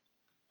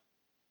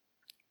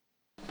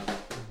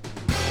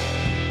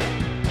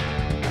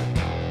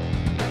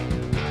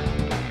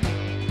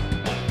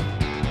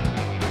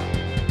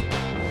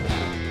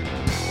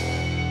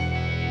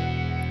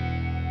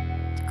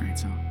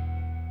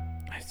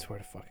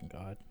fucking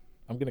god.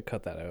 I'm gonna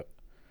cut that out.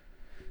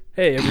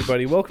 Hey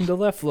everybody, welcome to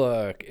Left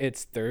Look.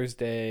 It's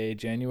Thursday,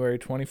 January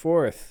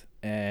 24th,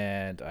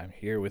 and I'm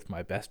here with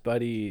my best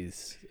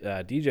buddies,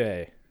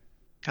 DJ.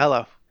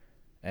 Hello.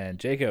 And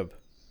Jacob.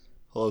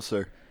 Hello,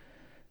 sir.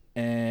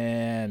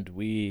 And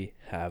we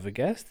have a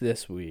guest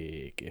this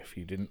week, if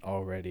you didn't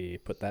already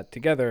put that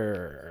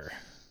together.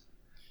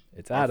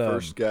 It's Adam. Our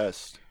first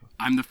guest.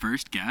 I'm the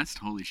first guest?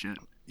 Holy shit.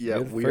 Yeah,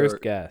 You're the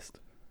first guest.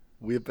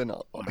 We've been.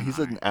 He's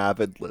an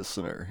avid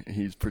listener.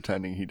 He's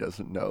pretending he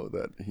doesn't know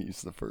that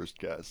he's the first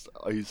guest.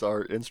 He's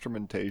our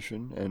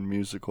instrumentation and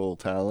musical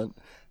talent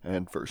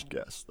and first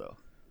guest, though.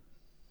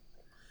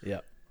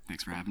 Yep.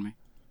 Thanks for having me.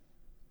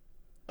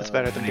 That's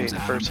better than being the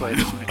first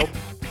lady. Oh.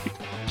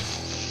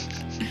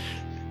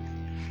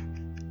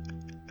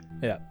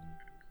 Yeah. A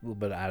little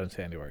bit of Adam's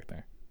handiwork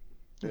there.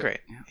 Yeah. Great.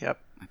 Yep.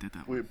 I did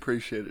that. We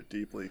appreciate it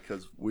deeply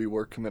because we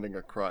were committing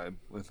a crime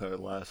with our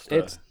last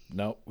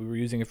No, we were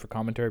using it for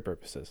commentary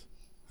purposes.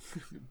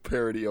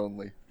 parody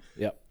only.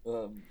 Yep.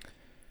 Um,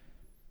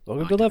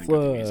 Welcome to Left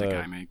Look. Music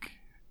I make.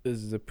 This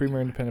is a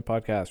premier independent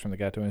podcast from the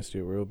Gatto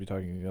Institute where we'll be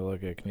talking a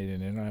look at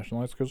Canadian and international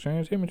arts, culture, and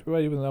entertainment to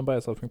provide you with an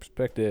unbiased left-wing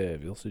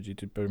perspective. You'll see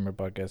YouTube premier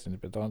podcast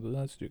independent on the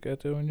Institute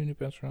Gatto and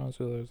independent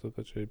journalists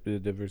that should be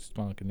diverse,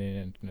 strong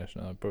Canadian,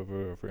 international,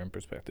 and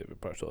perspective,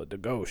 impartial at the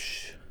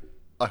gauche.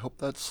 I hope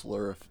that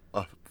slur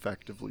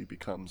effectively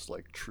becomes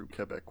like true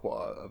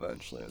Quebecois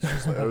eventually. It's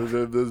just like,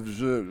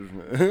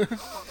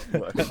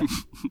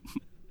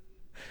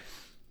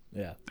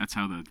 Yeah. That's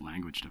how the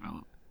language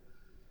developed.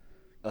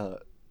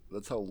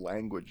 that's how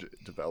language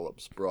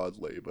develops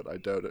broadly, but I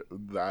doubt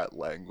that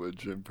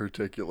language in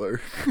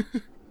particular.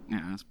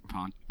 Yeah, that's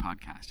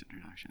podcast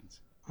introductions.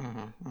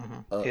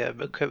 Yeah,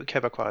 but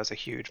Quebecois is a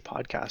huge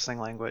podcasting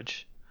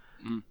language.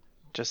 Mm.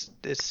 Just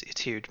it's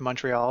huge.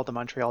 Montreal, the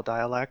Montreal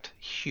dialect,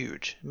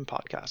 huge in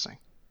podcasting.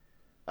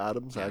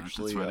 Adam's Yeah,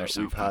 actually, that's why they're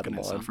so we've had fucking him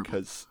on insufferable.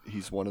 because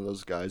he's one of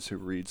those guys who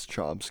reads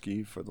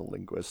Chomsky for the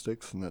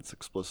linguistics, and that's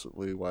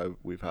explicitly why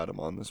we've had him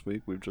on this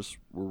week. We're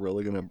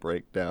really going to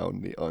break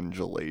down the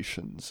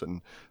undulations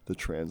and the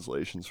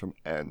translations from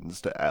N's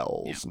to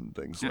L's and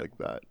things like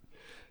that.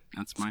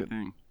 That's my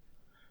thing.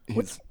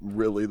 He's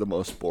really the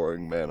most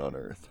boring man on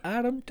earth.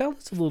 Adam, tell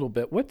us a little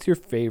bit. What's your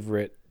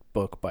favorite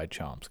book by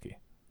Chomsky?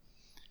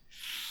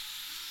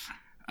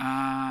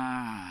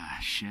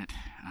 Shit.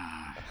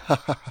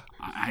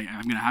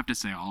 I'm going to have to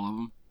say all of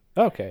them.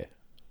 Okay.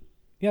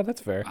 Yeah,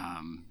 that's fair.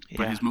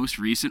 But his most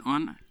recent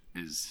one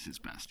is his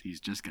best. He's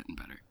just getting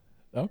better.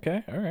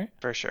 Okay, all right.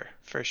 For sure.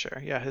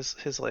 Yeah,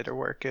 his later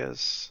work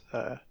is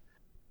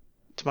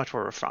it's much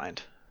more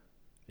refined.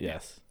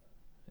 Yes,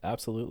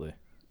 absolutely.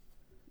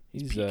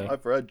 He's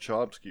I've read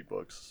Chomsky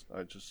books.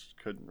 I just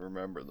couldn't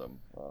remember them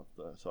off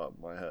the top of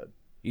my head.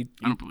 I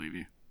don't believe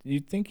you.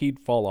 You'd think he'd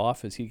fall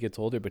off as he gets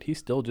older, but he's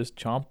still just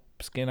chomp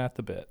skin at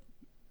the bit.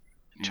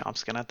 Chomp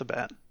skin at the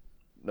bat.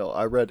 No,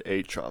 I read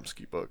a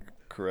Chomsky book.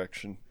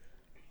 Correction.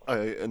 I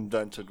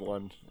indented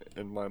one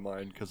in my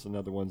mind because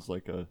another one's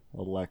like a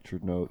lecture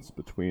notes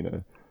between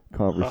a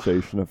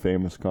conversation, a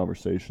famous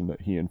conversation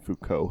that he and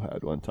Foucault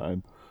had one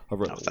time. I've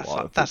read a lot of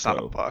Foucault. That's not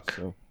a book.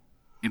 So.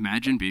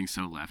 Imagine being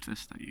so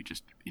leftist that you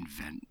just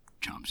invent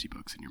Chomsky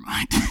books in your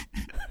mind.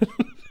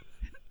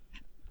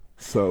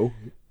 So,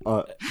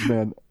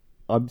 man,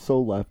 I'm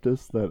so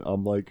leftist that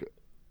I'm like,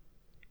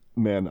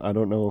 man, I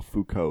don't know if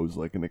Foucault's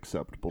like an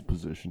acceptable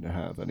position to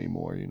have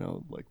anymore, you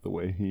know, like the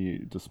way he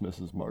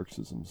dismisses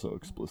Marxism so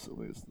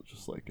explicitly is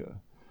just like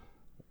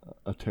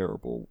a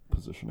terrible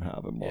position to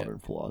have in modern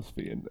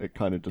philosophy, and it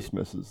kind of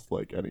dismisses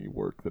like any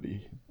work that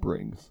he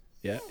brings.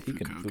 Yeah, he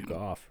can Foucault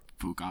off.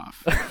 Fuck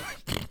off.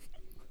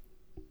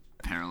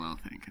 Parallel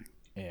thinking.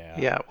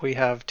 Yeah, we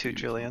have two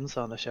Julians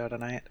on the show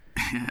tonight.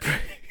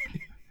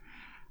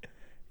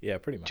 Yeah,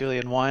 pretty much.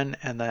 Julian 1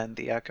 and then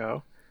the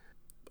Echo.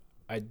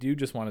 I do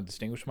just want to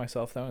distinguish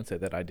myself, though, and say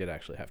that I did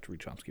actually have to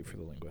read Chomsky for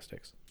the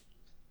linguistics.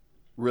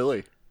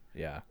 Really?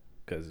 Yeah,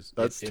 because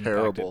that's it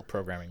terrible. impacted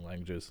programming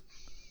languages.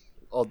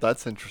 Oh,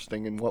 that's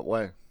interesting. In what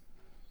way?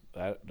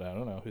 I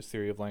don't know. His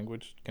theory of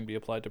language can be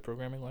applied to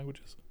programming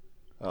languages.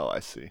 Oh, I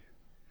see.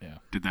 Yeah.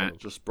 Did that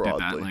just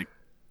broadly?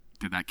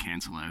 Did that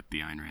cancel out the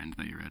Ayn Rand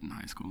that you read in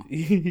high school?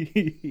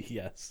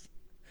 Yes.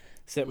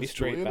 Set me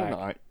straight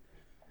back.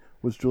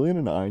 Was Julian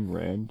an Ayn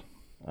Rand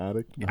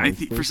addict? I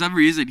think for some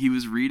reason he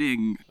was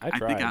reading. I think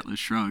tried. Atlas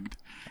Shrugged.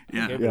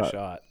 Yeah. I gave it a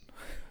shot.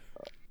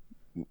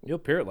 Neil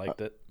Peart liked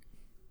it.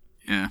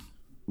 Yeah.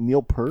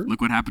 Neil Peart?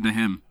 Look what happened to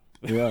him.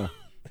 Yeah.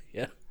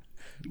 Yeah.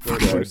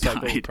 Fucking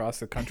Motorcycle died. across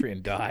the country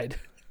and died.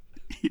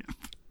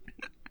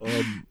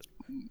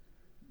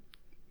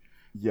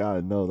 Yeah,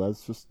 no,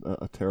 that's just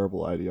a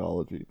terrible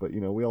ideology. But,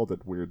 you know, we all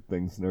did weird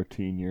things in our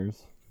teen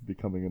years,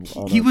 becoming on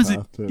our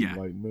path to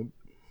enlightenment.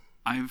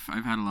 I've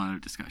had a lot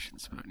of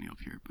discussions about Neil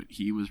Peart, but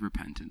he was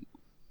repentant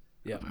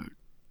about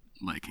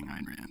liking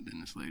Ayn Rand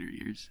in his later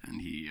years, and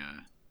he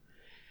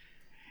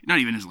not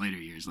even his later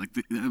years, like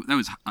that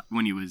was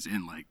when he was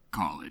in like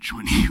college,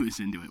 when he was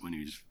into it, when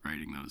he was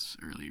writing those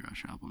early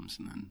Rush albums,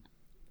 and then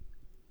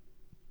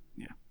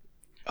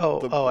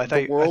I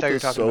thought you were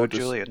talking about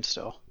Julian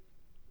still.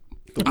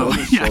 The world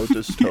is yeah. so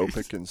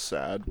dystopic and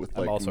sad with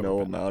I'm like also no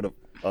repentant. amount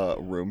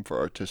of room for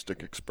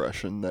artistic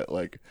expression that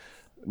like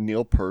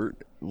Neil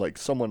Peart, like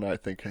someone I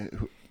think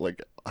who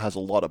like has a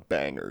lot of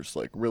bangers,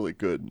 like really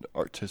good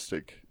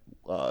artistic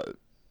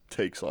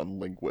takes on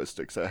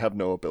linguistics. I have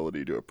no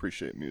ability to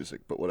appreciate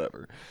music, but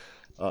whatever.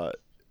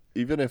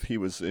 Even if he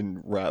was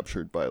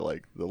enraptured by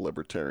like the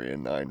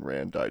libertarian Ayn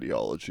Rand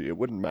ideology, it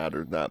wouldn't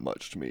matter that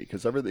much to me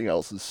because everything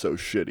else is so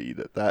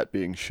shitty that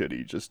being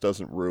shitty just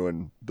doesn't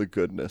ruin the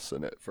goodness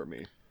in it for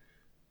me.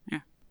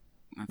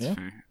 That's Yeah.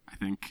 fair. I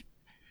think,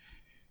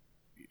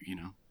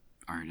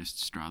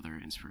 artists draw their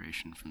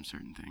inspiration from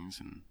certain things,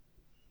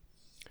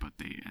 but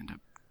they end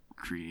up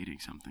creating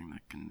something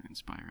that can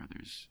inspire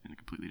others in a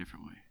completely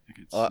different way. Like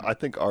it's, I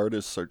think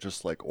artists are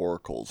just like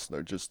oracles.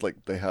 They're just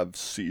like they have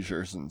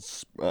seizures and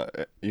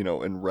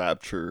and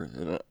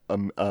rapture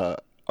and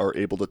are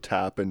able to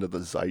tap into the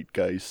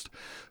zeitgeist,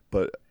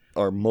 but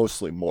are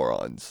mostly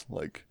morons.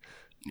 Like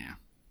yeah.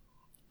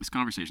 This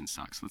conversation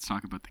sucks. Let's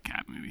talk about the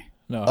Cat movie.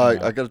 No, I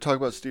no. got to talk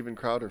about Steven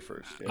Crowder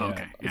first. Yeah. Oh,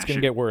 okay. It's Yeah, gonna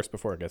sure. get worse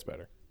before it gets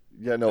better.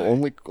 Yeah, no,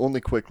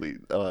 only quickly.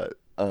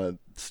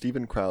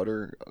 Steven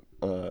Crowder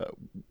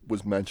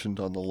was mentioned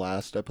on the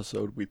last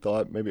episode. We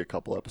thought maybe a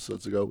couple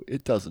episodes ago.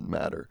 It doesn't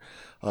matter.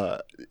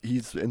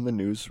 He's in the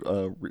news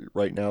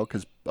right now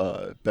because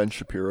Ben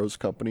Shapiro's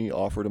company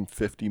offered him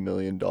 $50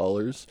 million,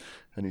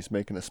 and he's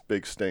making this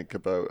big stink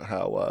about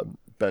how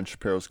Ben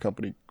Shapiro's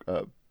company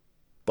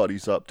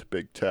buddies up to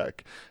big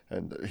tech,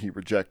 and he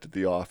rejected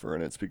the offer,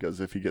 and it's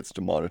because if he gets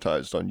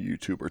demonetized on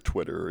YouTube or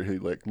Twitter, he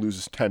like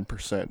loses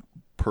 10%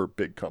 per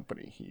big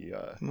company.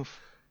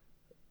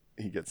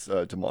 He gets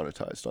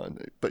demonetized on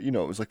it. But it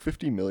was like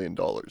 $50 million.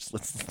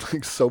 That's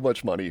like so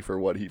much money for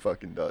what he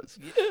fucking does.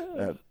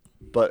 Yeah.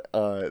 But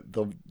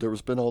there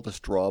has been all this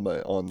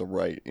drama on the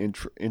right,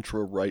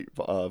 intra-right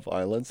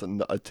violence,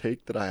 and a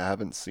take that I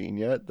haven't seen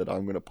yet that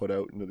I'm going to put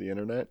out into the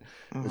internet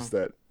is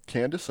that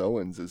Candace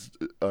Owens is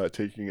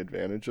taking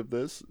advantage of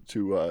this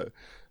to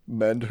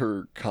mend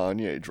her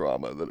Kanye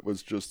drama that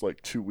was just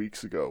like 2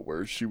 weeks ago,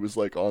 where she was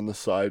like on the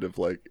side of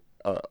like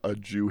a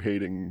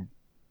Jew-hating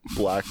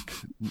black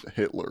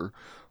Hitler,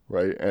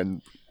 right?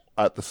 And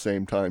at the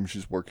same time,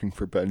 she's working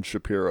for Ben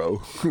Shapiro,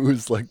 who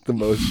is like the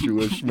most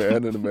Jewish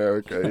man in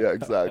America. Yeah,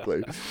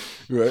 exactly.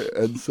 Right.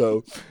 And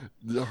so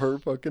her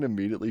fucking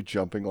immediately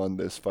jumping on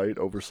this fight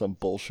over some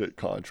bullshit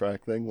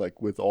contract thing,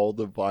 like with all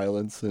the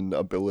violence and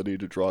ability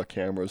to draw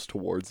cameras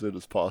towards it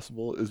as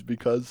possible, is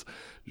because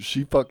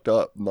she fucked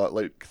up not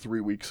like 3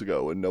 weeks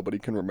ago and nobody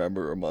can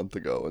remember a month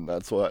ago. And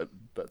that's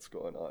that's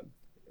going on.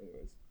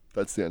 Anyways,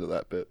 that's the end of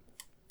that bit.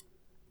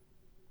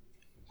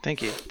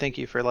 Thank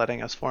you for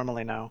letting us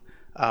formally know.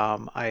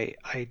 I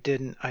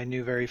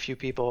knew very few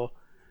people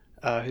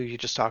who you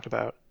just talked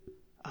about,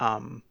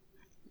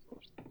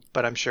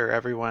 but I'm sure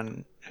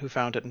everyone who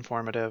found it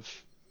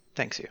informative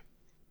thanks you.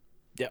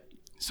 Yep.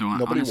 So on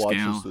Nobody a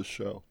watches scale, this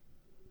show.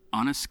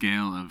 on a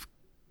scale of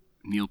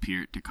Neil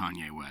Peart to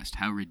Kanye West,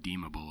 how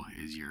redeemable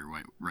is your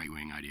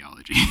right-wing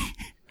ideology?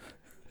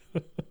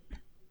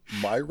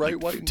 My right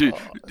white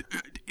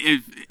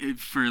if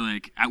for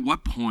like, at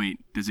what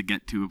point does it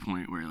get to a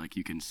point where like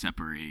you can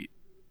separate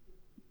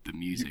the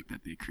music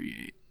that they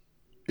create?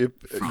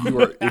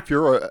 If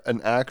you're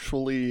an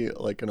actually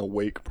like an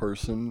awake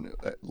person,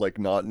 like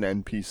not an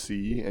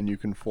NPC, and you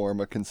can form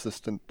a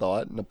consistent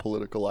thought and a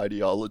political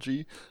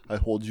ideology, I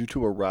hold you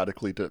to a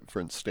radically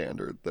different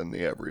standard than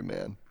the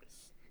everyman.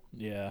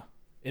 Yeah.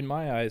 In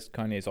my eyes,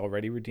 Kanye's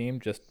already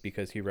redeemed just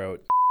because he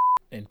wrote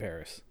in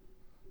Paris.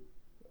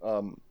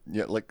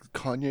 Yeah, like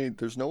Kanye,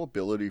 there's no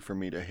ability for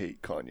me to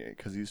hate Kanye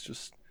because he's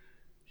just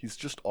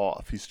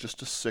off. He's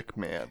just a sick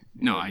man.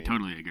 No, I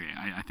totally agree.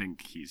 I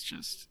think he's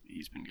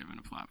been given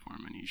a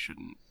platform and he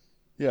shouldn't.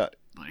 Yeah,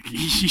 like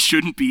he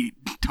shouldn't be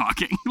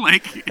talking.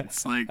 Like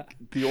it's like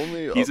the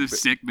only he's a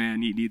sick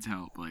man. He needs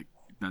help. Like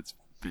that's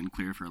been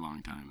clear for a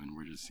long time, and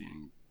we're just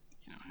seeing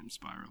him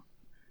spiral.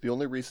 The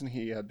only reason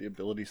he had the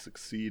ability to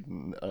succeed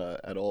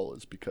at all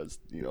is because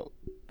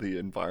the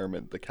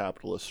environment, the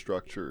capitalist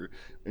structure,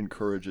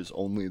 encourages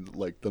only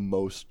like the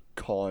most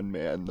con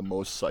man, the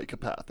most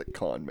psychopathic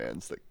con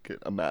mans that get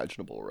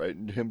imaginable, right?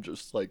 And him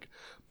just like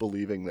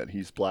believing that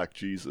he's Black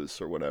Jesus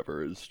or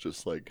whatever is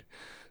just like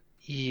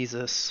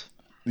Jesus.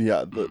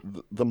 Yeah,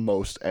 the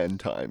most end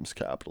times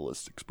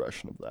capitalist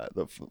expression of that,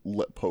 the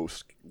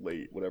post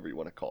late whatever you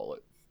want to call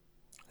it.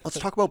 Let's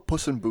talk about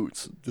Puss in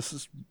Boots. This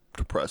is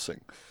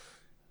depressing.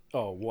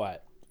 Oh,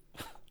 what?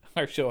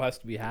 Our show has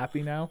to be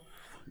happy now?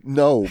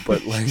 No,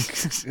 but like,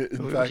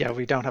 in fact, Yeah,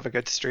 we don't have a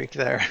good streak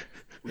there.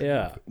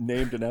 Yeah.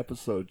 named an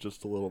episode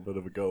just a little bit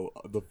ago,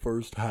 the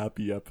first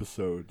happy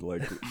episode,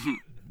 like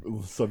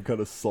some kind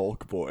of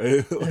sulk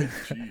boy. Like,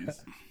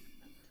 jeez.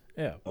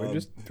 Yeah, we're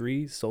just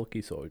three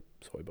sulky soy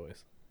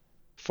boys.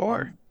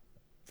 4.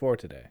 4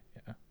 today,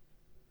 yeah.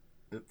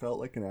 It felt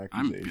like an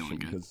I'm feeling accusation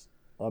good. because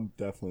I'm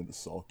definitely the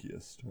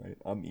sulkiest, right?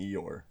 I'm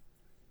Eeyore.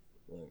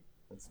 Like,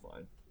 that's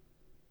fine.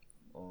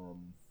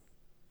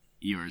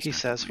 Eeyore's He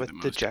says definitely with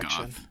the most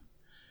dejection.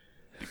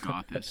 the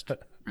gothest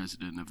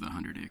resident of the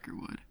 100 Acre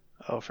Wood.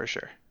 Oh, for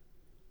sure.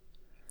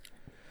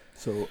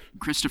 So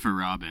Christopher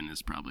Robin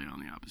is probably on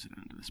the opposite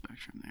end of the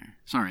spectrum there.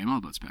 Sorry, I'm all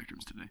about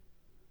spectrums today.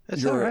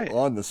 It's you're all right.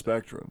 on the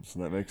spectrum, so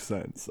that makes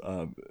sense.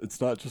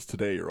 It's not just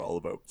today you're all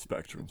about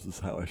spectrums, is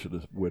how I should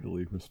have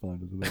wittily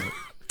responded to that.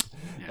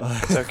 Yeah.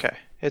 It's okay.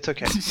 It's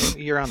okay.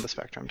 You're on the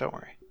spectrum. Don't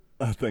worry.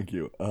 Thank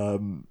you.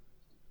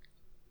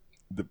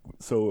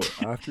 So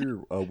after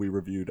we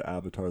reviewed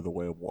Avatar: The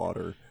Way of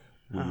Water,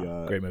 we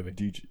great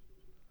movie.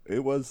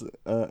 It was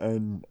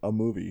a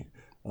movie.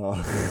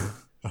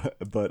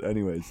 But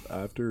anyways,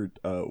 after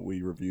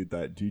we reviewed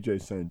that,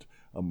 DJ sent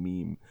a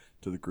meme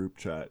to the group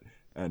chat,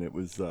 and it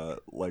was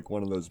like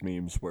one of those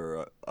memes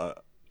where a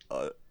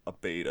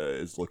beta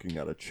is looking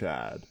at a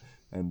Chad,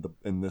 and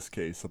in this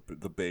case,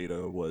 the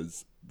beta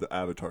was the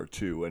Avatar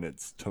 2 and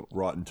its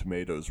Rotten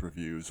Tomatoes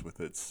reviews with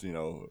its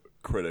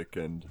critic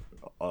and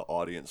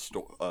audience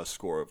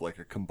score of like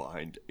a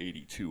combined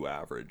 82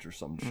 average or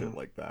some shit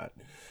like that.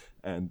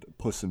 And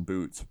Puss in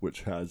Boots,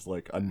 which has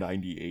like a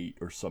 98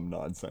 or some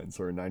nonsense,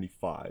 or a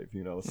 95,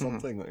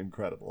 something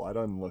incredible. I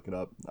don't look it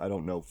up. I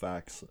don't know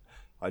facts.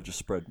 I just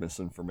spread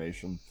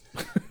misinformation.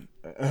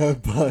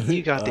 But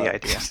You got the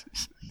idea.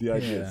 The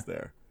idea is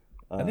there.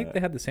 I think they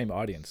had the same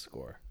audience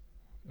score.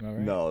 Am I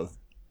right? No.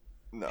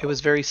 It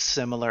was very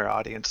similar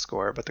audience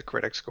score, but the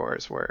critic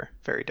scores were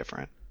very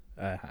different.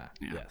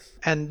 Yes.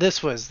 And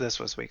this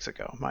was weeks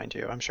ago, mind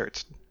you. I'm sure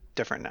it's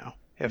different now.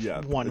 If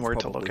one were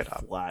to look it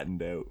up,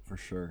 flattened out for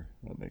sure.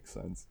 That makes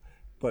sense.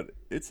 But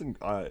it's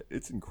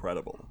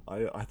incredible.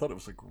 I thought it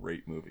was a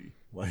great movie.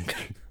 Like,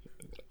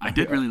 I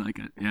did really like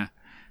it. Yeah.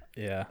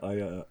 Yeah.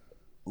 I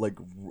like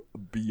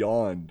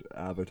beyond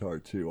Avatar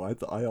 2.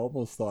 I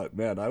almost thought,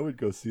 man, I would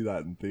go see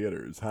that in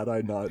theaters had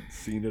I not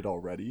seen it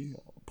already,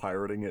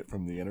 pirating it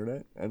from the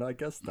internet. And I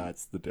guess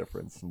that's the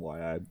difference and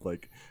why I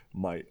like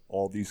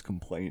all these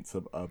complaints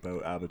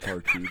about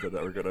Avatar 2 that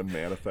are going to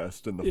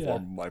manifest in the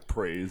form of my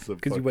praise of,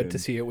 because you went to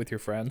see it with your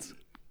friends.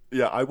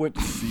 Yeah, I went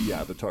to see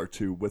Avatar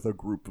 2 with a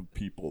group of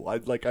people.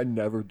 I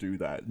never do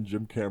that. And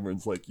Jim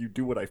Cameron's like, you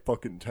do what I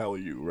fucking tell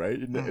you, right?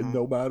 And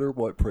no matter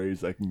what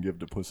praise I can give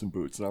to Puss in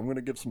Boots, and I'm going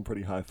to give some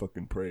pretty high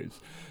fucking praise,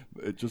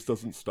 it just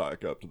doesn't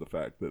stack up to the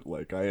fact that,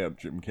 like, I am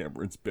Jim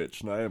Cameron's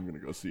bitch, and I am going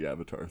to go see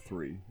Avatar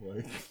 3.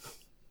 Like,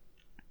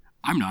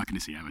 I'm not going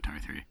to see Avatar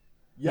 3.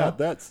 Yeah,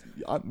 that's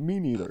me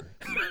neither.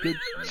 Good.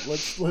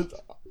 Let's.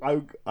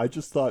 I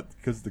just thought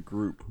because the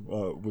group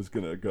was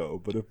gonna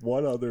go, but if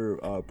one other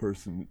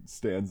person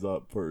stands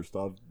up first,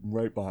 I'm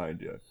right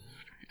behind you.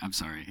 I'm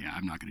sorry. Yeah,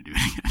 I'm not going to do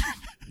it again.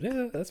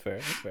 Yeah, that's fair.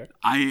 That's fair.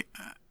 I'm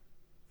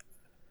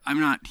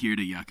not here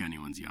to yuck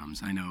anyone's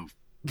yums.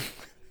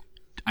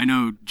 I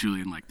know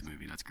Julian liked the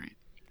movie. That's great.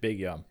 Big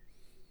yum.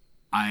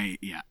 I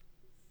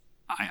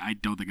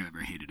don't think I've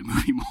ever hated a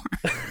movie more.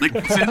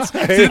 Like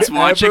since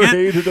watching it,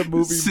 hated a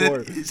movie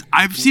more.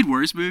 I've seen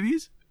worse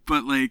movies,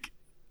 but like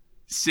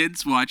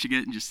since watching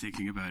it and just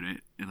thinking about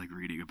it and like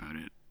reading about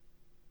it,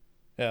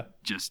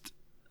 just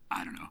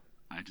I don't know.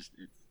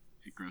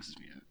 It grosses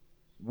me out.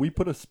 We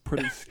put a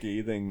pretty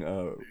scathing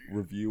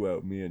review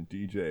out, me and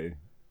DJ,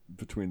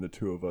 between the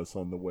two of us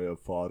on The Way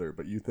of Fodder,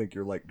 but you think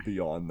you're like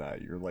beyond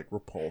that. You're like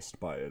repulsed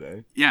by it,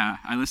 eh? Yeah,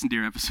 I listened to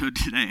your episode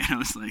today and I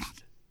was like,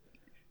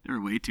 they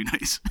were way too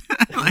nice.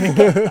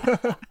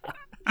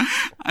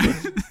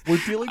 We're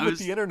dealing with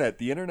the internet.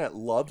 The internet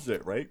loves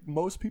it, right?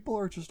 Most people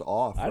are just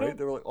off, right?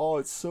 They're like, "Oh,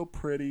 it's so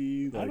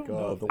pretty." Like,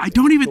 I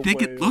don't even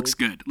think it looks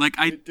good. Like,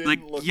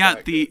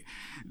 the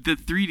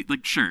 3D,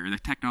 like, sure, the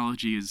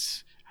technology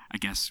is, I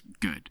guess,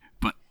 good,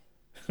 but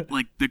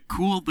like the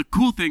cool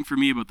thing for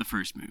me about the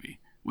first movie,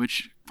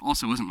 which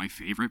also wasn't my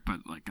favorite,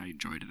 but like I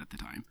enjoyed it at the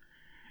time.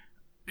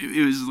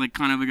 It was like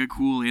kind of like a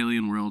cool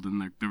alien world,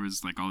 and there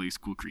was like all these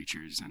cool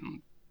creatures,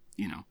 and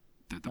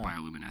the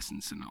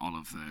bioluminescence and all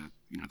of the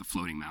the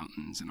floating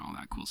mountains and all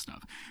that cool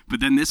stuff. But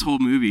then this whole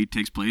movie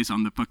takes place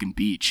on the fucking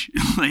beach,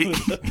 like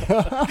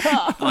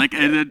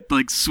and then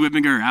like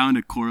swimming around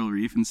a coral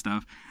reef and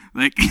stuff.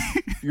 Like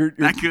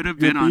that could have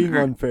been on Earth. Being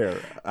unfair,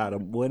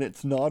 Adam. When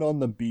it's not on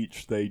the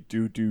beach, they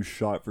do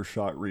shot for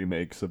shot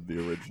remakes of the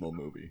original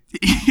movie.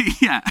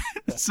 Yeah.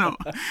 So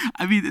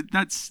I mean,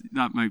 that's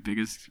not my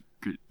biggest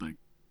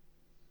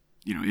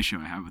issue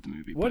I have with the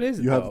movie. What is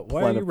it?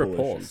 Why are you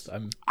repulsed?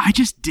 I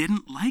just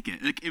didn't like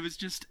it. Like it was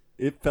just.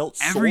 It felt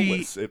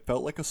soulless. It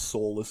felt like a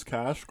soulless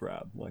cash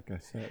grab. Like I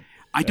said.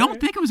 I don't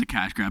think it was a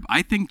cash grab.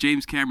 I think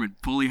James Cameron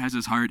fully has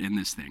his heart in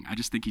this thing. I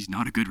just think he's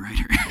not a good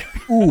writer.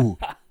 Ooh,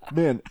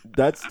 man,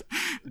 that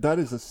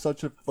is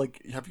such a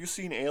like. Have you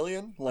seen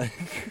Alien? Like,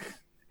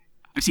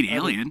 I've seen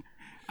Alien.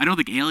 I don't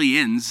think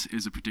Aliens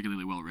is a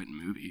particularly well written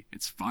movie.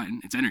 It's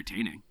fun. It's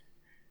entertaining.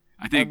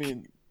 I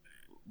mean,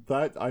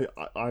 that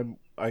I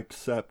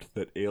accept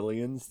that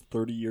Aliens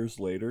 30 years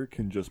later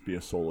can just be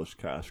a soulless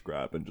cash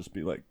grab and just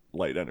be like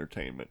light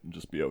entertainment and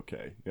just be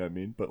okay. You know what I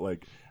mean? But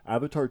like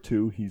Avatar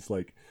 2, he's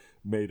like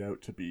made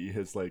out to be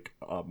his like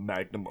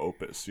magnum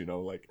opus,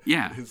 like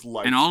his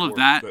life and all of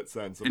that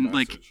sends a and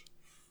message. Like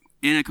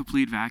in a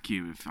complete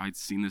vacuum, if I'd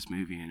seen this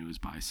movie and it was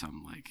by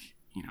some like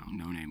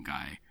no name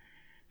guy,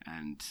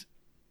 and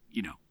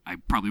I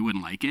probably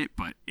wouldn't like it,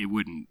 but it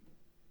wouldn't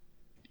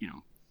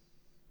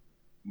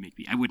make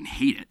me. I wouldn't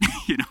hate it,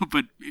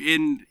 But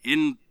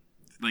in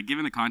like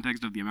given the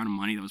context of the amount of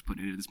money that was put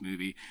into this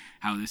movie,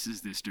 how this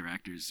is this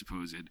director's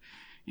supposed,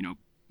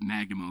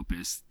 magnum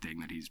opus thing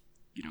that he's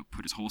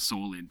put his whole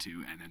soul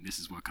into, and then this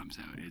is what comes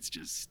out. It's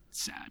just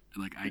sad.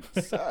 Like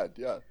sad,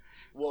 yeah.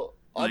 Well,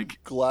 I'm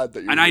like, glad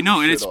that you're. And I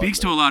know, and it speaks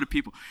to a lot of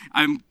people.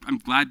 I'm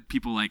glad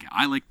people like it.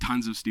 I like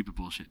tons of stupid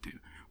bullshit too,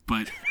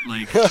 but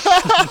like,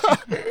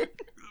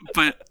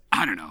 but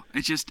I don't know.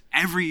 It's just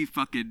every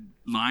fucking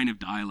line of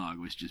dialogue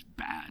was just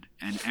bad,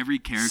 and every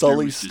character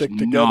Sully was just stick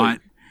together.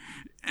 not.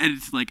 And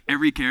it's like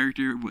every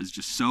character was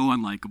just so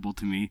unlikable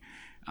to me.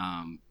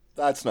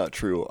 That's not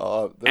true.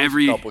 There's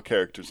a couple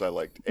characters I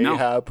liked.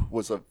 Ahab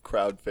was a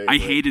crowd favorite. I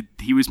hated.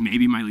 He was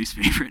maybe my least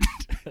favorite.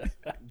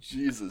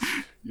 Jesus,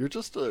 you're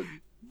just a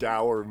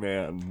dour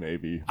man.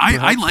 Maybe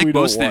I like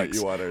most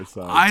things. You on our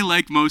side. I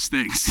like most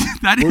things.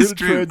 That We're is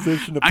true.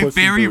 I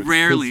very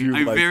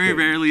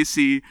rarely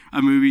see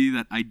a movie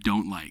that I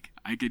don't like.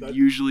 I could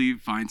usually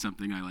find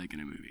something I like in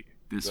a movie.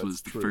 This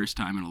was the first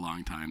time in a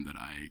long time that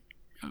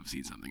I've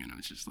seen something and I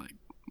was just like,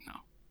 no,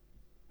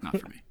 not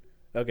for me.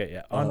 Okay,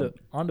 yeah.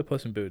 On to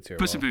Puss in Boots here.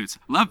 Puss in Boots.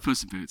 Love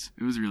Puss in Boots.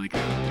 It was really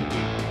good.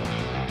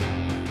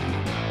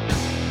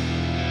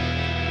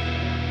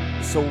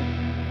 So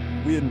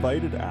we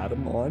invited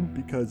Adam on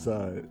because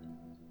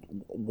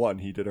one,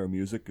 he did our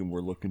music and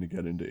we're looking to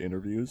get into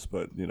interviews,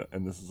 but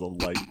and this is a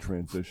light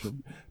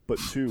transition. But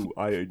two,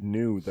 I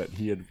knew that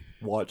he had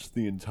watched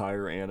the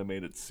entire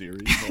animated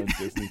series on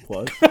Disney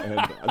Plus, and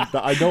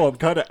I know I'm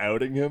kind of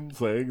outing him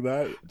saying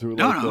that to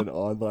an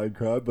online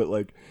crowd, but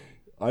like,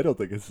 I don't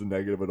think it's a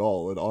negative at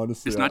all. And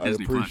honestly, I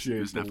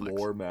appreciate the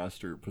lore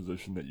master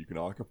position that you can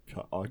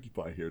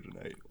occupy here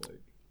tonight.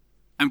 Like,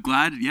 I'm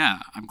glad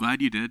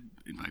you did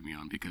invite me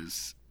on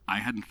because I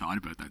hadn't thought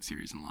about that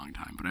series in a long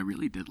time, but I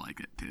really did like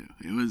it too.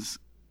 It was,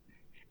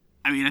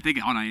 I think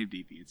on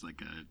IMDb it's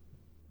like a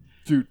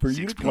dude, for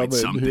you to come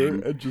in here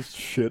and just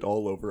shit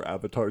all over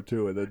Avatar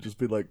 2 and then just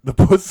be like, the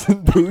Puss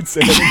in Boots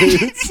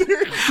animated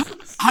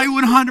series. I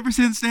would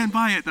 100% stand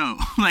by it though.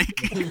 Like,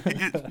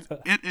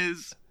 it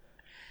is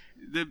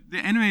the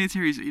animated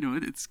series.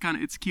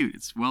 It's cute.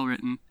 It's well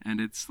written and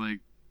it's like,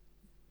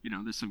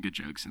 there's some good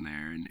jokes in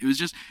there, and it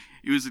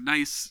was a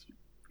nice.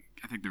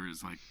 I think there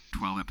was like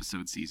 12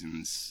 episode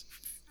seasons,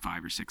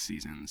 5 or 6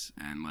 seasons,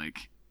 and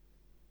like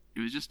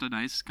it was just a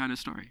nice kind of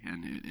story,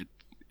 and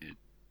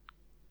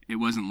it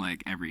wasn't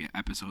like every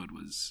episode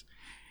was,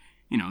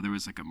 there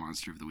was like a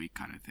monster of the week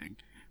kind of thing,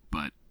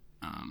 but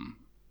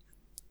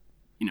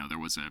there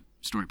was a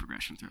story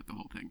progression throughout the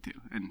whole thing too,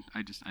 and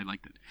I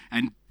liked it.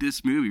 And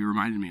this movie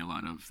reminded me a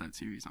lot of that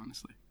series,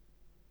 honestly.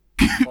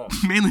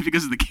 Mainly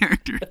because of the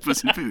character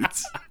Puss in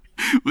Boots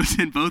was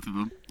in both of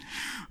them,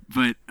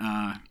 but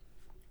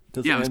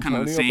does it was kind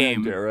of the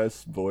same.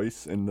 Banderas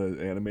voice in the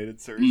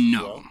animated series?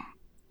 No.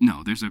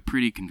 There's a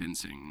pretty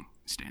convincing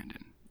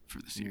stand-in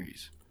for the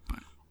series,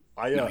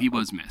 but he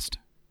was missed.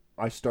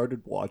 I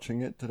started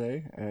watching it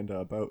today, and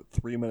about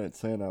 3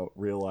 minutes in, I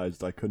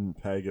realized I couldn't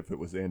peg if it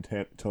was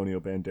Antonio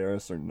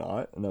Banderas or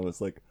not, and I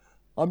was like,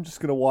 I'm just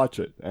gonna watch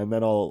it, and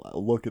then I'll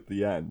look at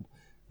the end,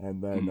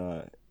 and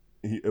then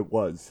it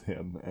was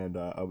him, and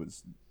I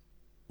was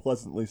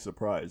pleasantly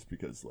surprised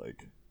because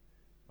like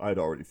I'd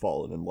already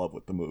fallen in love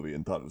with the movie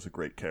and thought it was a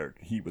great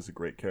character. He was a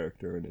great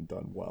character and had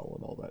done well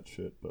and all that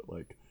shit. But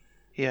like,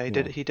 yeah,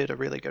 he did a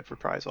really good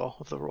reprisal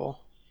of the role.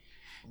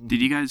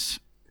 Did you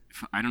guys?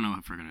 I don't know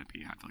if we're gonna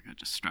have like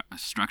a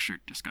structured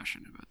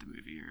discussion about the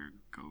movie or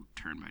go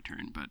turn by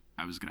turn, but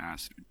I was gonna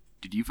ask,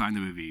 did you find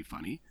the movie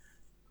funny?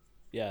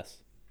 Yes.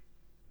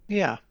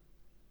 Yeah.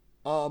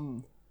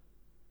 No.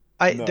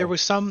 There were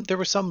some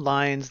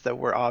lines that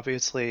were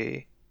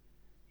obviously,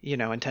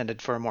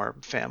 intended for a more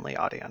family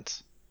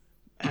audience,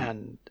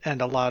 and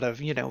a lot of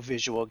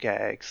visual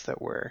gags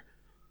that were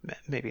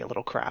maybe a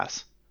little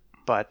crass,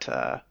 but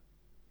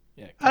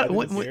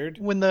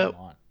when the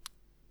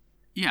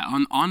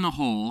on the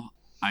whole,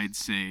 I'd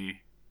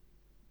say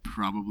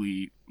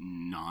probably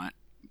not,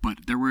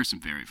 but there were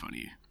some very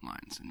funny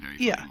lines and very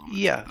funny moments.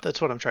 Yeah, that's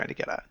what I'm trying to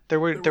get at.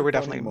 There were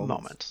definitely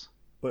moments.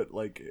 But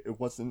like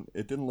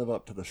it didn't live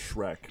up to the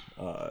Shrek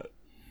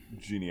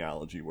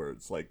genealogy where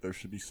it's like there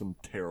should be some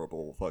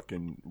terrible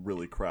fucking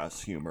really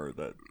crass humor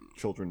that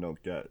children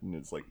don't get and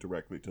it's like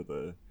directly to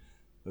the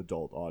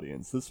adult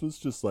audience. This was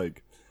just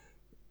like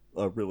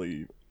a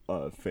really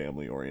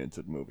family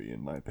oriented movie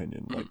in my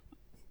opinion, like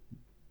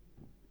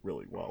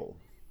really well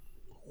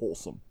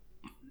wholesome.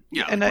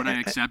 Yeah, and when I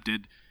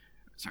accepted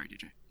sorry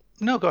DJ.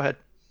 No, go ahead.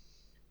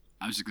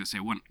 I was just gonna say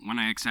when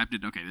I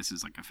accepted, okay, this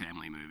is like a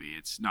family movie.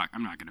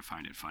 I'm not gonna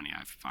find it funny.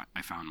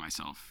 I found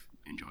myself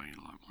enjoying it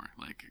a lot more,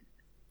 like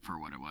for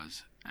what it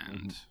was,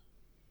 and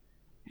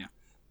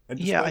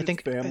I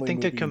think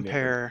to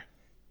compare.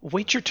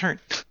 Wait your turn.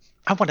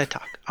 I want to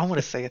talk. I want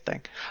to say a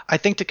thing. I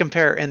think to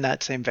compare in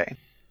that same vein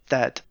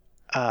that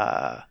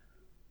that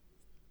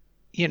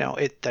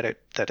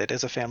it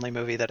is a family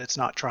movie, that it's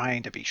not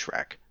trying to be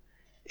Shrek,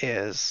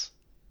 is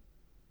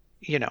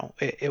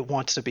it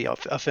wants to be a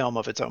film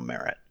of its own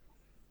merit.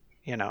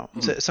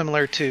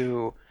 Similar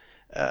to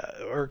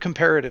or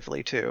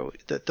comparatively to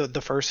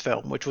the first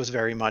film, which was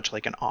very much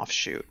like an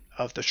offshoot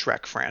of the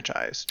Shrek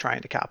franchise,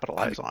 trying to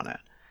capitalize on it.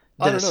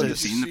 I don't know. Did you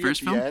see the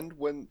first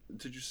film?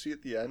 Did you see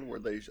at the end where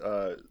they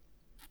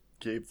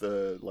gave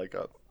the like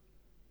a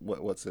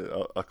what's it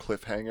a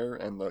cliffhanger,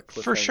 and the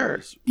cliffhanger For sure.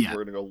 is Yeah.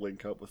 we're gonna go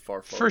link up with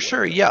far For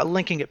sure, yeah,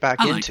 linking it back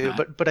I like into,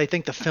 that. but I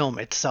think the film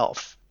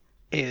itself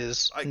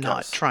is I not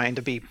guess. trying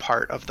to be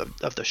part of the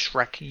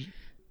Shrek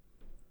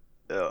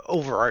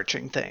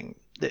overarching thing.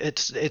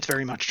 It's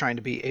very much trying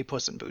to be a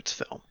Puss in Boots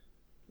film.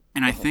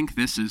 And I think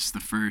this is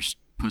the first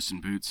Puss in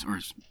Boots, or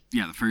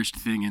the first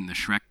thing in the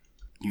Shrek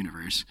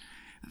universe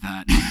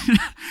that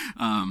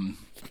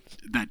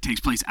that takes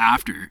place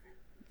after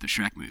the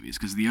Shrek movies,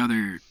 because the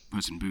other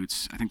Puss in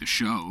Boots, I think the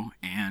show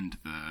and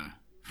the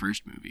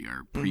first movie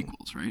are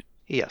prequels, right?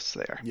 Yes,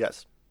 they are.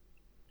 Yes.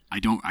 I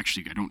don't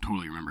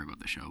totally remember about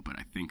the show, but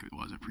I think it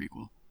was a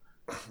prequel.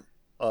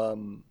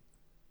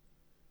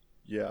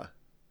 Yeah.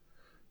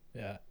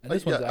 Yeah, and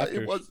this one's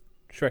after it was.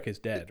 Shrek is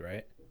dead,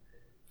 right?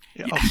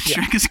 Yeah, Yeah, oh, yeah.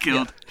 Shrek is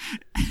killed.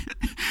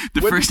 The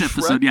When first did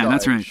episode, Shrek yeah,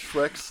 that's die? right.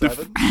 Shrek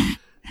 7.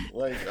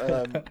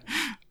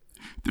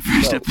 The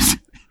first No. episode.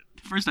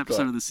 The first episode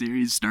ahead. of the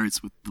series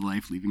starts with the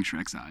life leaving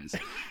Shrek's eyes.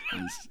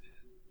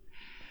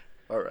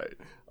 All right.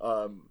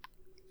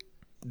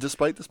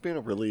 Despite this being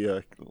a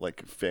really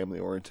like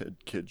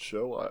family-oriented kids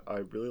show, I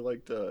really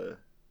liked.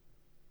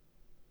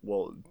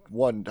 Well,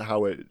 one,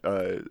 how it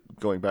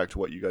going back to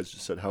what you guys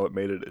just said, how it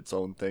made it its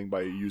own thing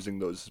by using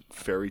those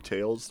fairy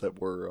tales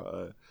that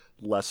were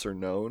lesser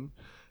known.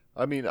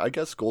 I mean, I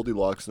guess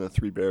Goldilocks and the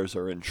Three Bears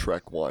are in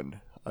Shrek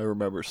 1. I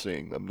remember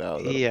seeing them now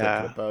that I'm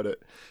thinking about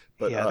it.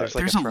 But Yeah, there's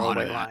like there's a a lot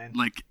throwaway of that. line.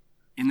 Like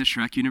in the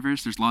Shrek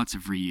universe, there's lots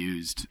of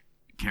reused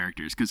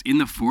characters. Because in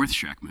the fourth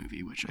Shrek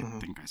movie, which I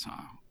think I saw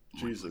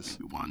Jesus.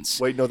 maybe once.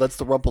 wait, no, that's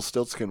the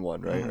Rumpelstiltskin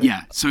one, right?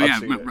 Yeah, so I've yeah,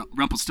 seen it.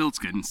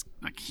 Rumpelstiltskin's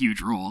like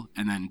huge role,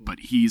 and then but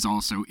he's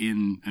also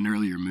in an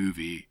earlier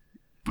movie,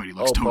 but he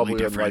looks Oh, totally probably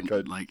in,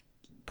 different. like,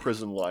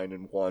 Prison Line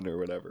in 1 or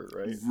whatever,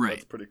 right? right,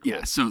 That's pretty cool.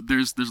 yeah. So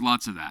there's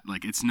lots of that.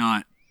 Like it's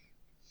not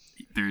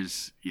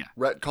there's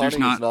Retconning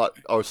not- is not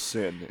a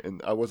sin,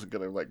 and I wasn't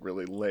gonna like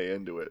really lay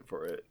into it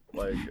for it.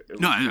 Like, it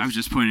no. was I was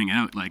just pointing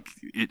out like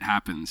it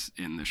happens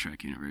in the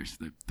Shrek universe.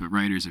 The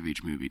writers of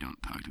each movie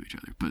don't talk to each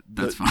other, but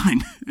that's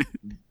fine.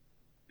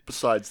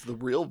 Besides the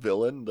real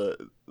villain,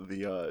 the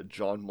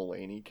John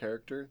Mulaney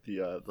character,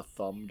 the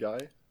thumb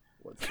guy.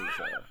 What's his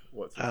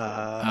name?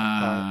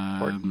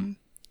 Horton?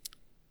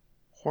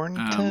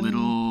 Hornton?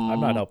 Little. I'm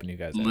not helping you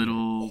guys out.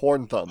 Little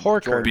Horn thumb.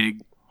 Horker. Jordan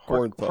big.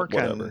 Horn thumb. Horkin.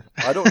 Whatever.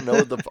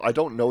 I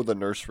don't know the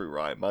nursery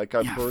rhyme. Like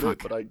I've Yeah, heard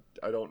fuck. it, but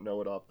I don't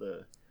know it off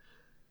the.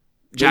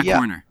 Jack Yeah.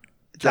 Horner.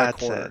 Jack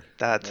That's Horner. it.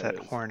 That's That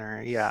it. is.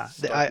 Horner. Yeah.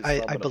 Stuck his I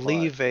thumb in a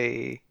believe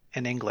an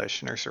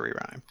English nursery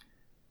rhyme.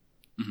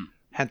 Mhm.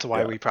 Hence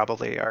why Yeah. we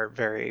probably are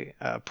very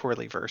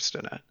poorly versed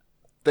in it.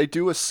 They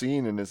do a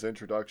scene in his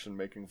introduction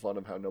making fun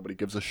of how nobody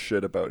gives a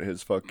shit about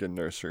his fucking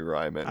nursery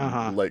rhyme,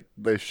 and like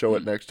they show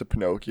it next to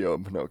Pinocchio,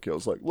 and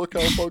Pinocchio's like, "Look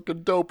how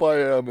fucking dope I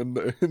am," and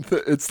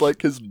it's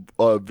like his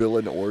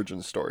villain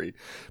origin story,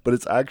 but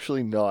it's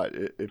actually not.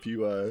 If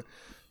you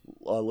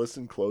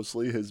listen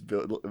closely, his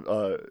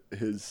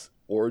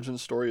origin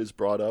story is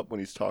brought up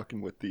when he's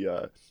talking with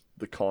the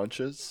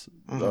Conchas,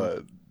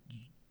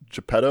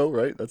 Geppetto,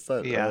 right? That's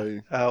that.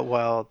 Yeah.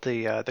 Well,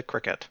 the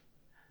cricket.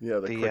 Yeah,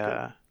 the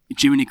cricket.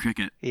 Jiminy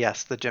Cricket.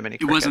 Yes, the Jiminy It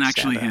Cricket. wasn't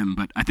actually stand-in. him,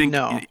 but I think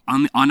No.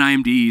 on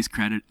IMDb he's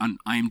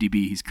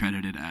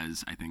credited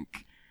as I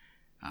think.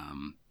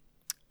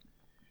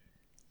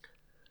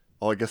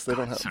 Oh, I guess they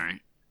don't have.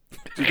 Sorry,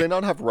 Do they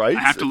not have rights?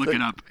 I have to If look they-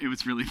 it up. It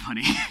was really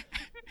funny.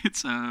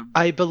 It's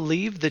I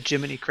believe the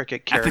Jiminy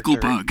Cricket character. ethical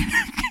bug.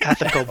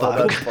 Ethical Oh,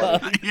 bug. that's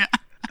funny. Yeah.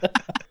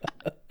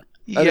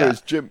 Yeah.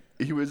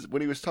 Anyways,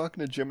 when he was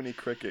talking to Jiminy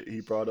Cricket, he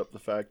brought up the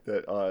fact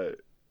that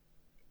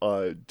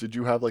did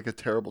you have like a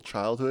terrible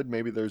childhood?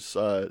 Maybe there's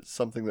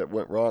something that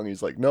went wrong.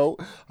 He's like, no,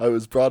 I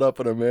was brought up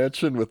in a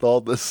mansion with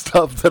all this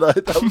stuff that I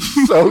thought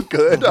was so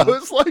good. I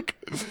was like,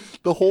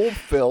 the whole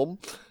film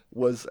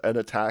was an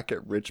attack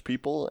at rich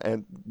people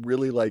and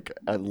really like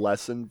a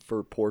lesson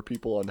for poor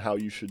people on how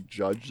you should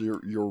judge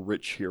your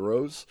rich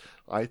heroes.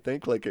 I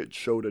think like it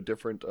showed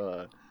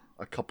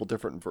a couple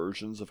different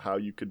versions of how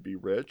you could be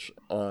rich,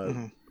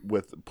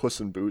 with Puss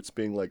in Boots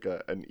being like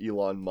an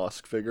Elon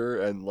Musk figure,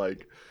 and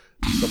like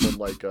someone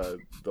like the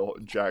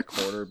Jack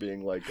Horner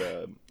being like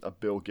a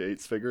Bill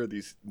Gates figure.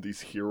 These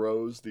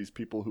heroes, these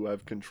people who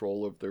have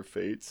control of their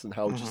fates, and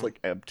how just like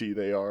empty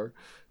they are,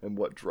 and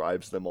what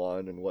drives them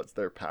on, and what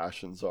their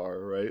passions are.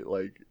 Right?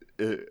 Like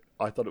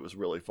I thought it was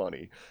really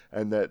funny,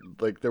 and that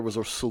like there was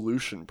a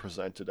solution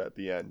presented at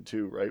the end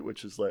too. Right?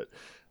 Which is that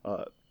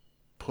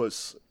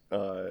Puss.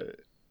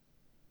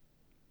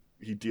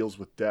 He deals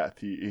with death.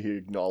 He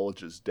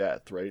acknowledges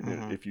death, right?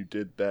 And if you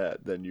did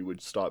that, then you would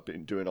stop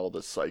doing all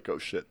this psycho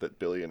shit that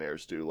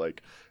billionaires do,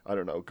 like, I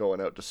don't know, going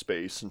out to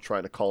space and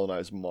trying to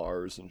colonize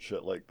Mars and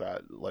shit like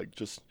that. Like,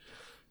 just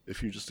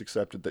if you just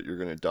accepted that you're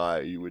gonna die,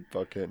 you would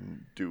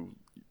fucking do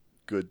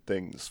good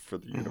things for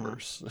the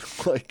universe.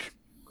 Like,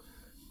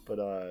 but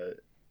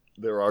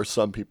there are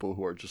some people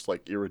who are just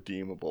like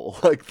irredeemable,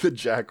 like the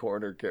Jack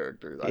Horner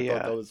character.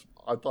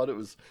 I thought it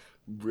was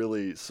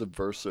really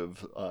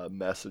subversive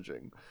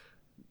messaging,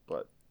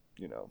 but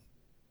you know,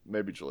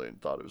 maybe Julian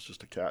thought it was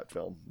just a cat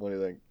film. What do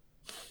you think?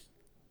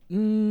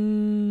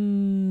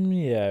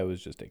 Yeah, it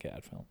was just a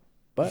cat film,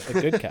 but a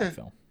good cat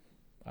film.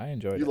 I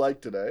enjoyed it. You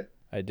liked it, eh?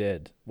 I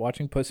did.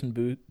 Watching Puss in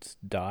Boots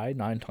die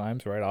 9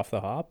 times right off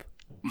the hop.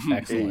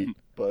 Excellent. 8,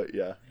 but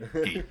yeah.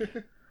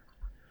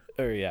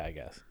 Or yeah, I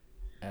guess.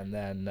 And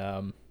then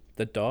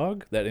the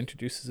dog that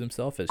introduces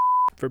himself as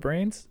for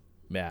brains,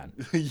 man.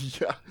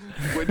 Yeah,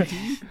 when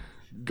he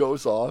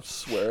goes off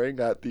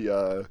swearing at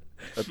the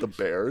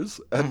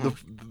bears and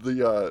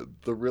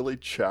the really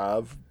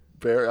chav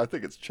bear, I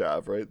think it's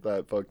chav, right?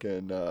 That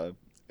fucking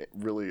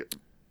really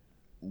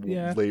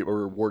late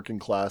or working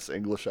class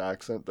English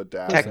accent. The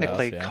dad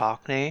technically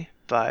Cockney,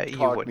 but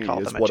Cockney you would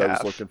call them a what chav. I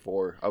was looking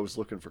for. I was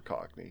looking for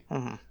Cockney.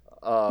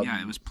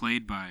 Yeah, it was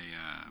played by.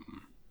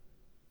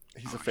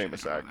 He's a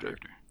famous actor.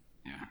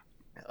 Yeah.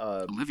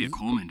 Olivia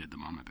Colman did the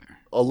Mama Bear.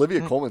 Olivia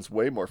Colman's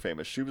way more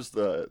famous. She was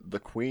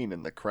the queen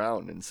in The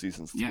Crown in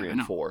seasons 3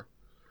 and 4.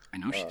 I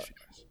know she's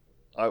famous.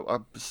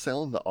 I'm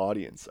selling the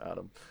audience,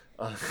 Adam.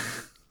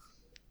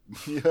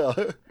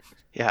 Yeah.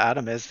 Yeah,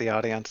 Adam is the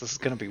audience. This is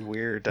gonna be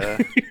weird.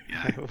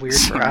 Weird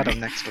for Adam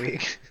next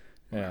week.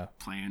 Yeah.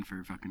 Playing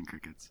for fucking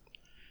crickets.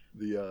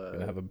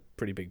 Gonna have a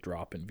pretty big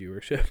drop in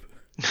viewership.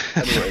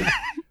 Anyway,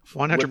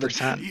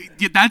 100%.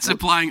 Yeah, that's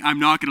implying I'm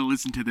not going to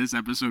listen to this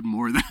episode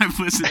more than I've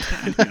listened to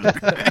any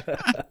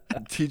other.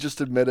 He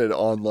just admitted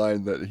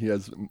online that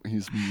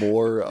he's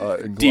more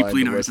inclined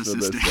deeply to listen to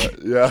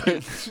narcissistic.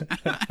 this.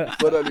 Yeah.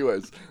 But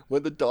anyways,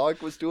 when the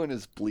dog was doing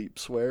his bleep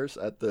swears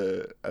at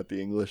the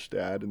English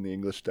dad, and the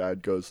English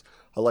dad goes,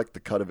 "I like the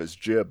cut of his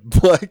jib."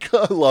 Like,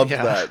 I love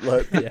that.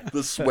 Like,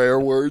 the swear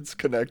words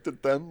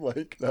connected them.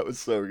 Like, that was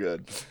so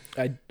good.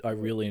 I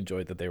really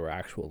enjoyed that they were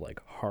actual like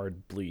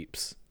hard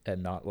bleeps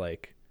and not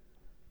like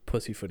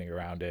pussyfooting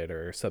around it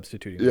or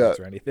substituting words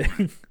or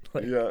anything.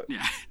 Like, Yeah.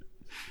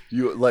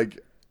 You like,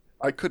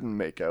 I couldn't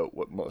make out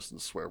what most of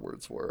the swear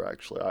words were.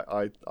 Actually,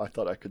 I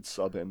thought I could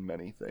sub in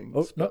many things.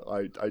 Oh, no.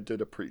 But I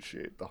did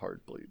appreciate the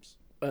hard bleeps.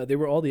 they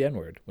were all the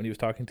N-word when he was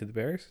talking to the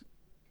bears.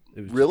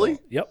 It was Really?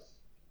 Yep.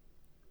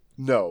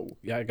 No.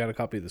 Yeah, I got a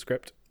copy of the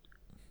script.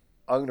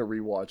 I'm gonna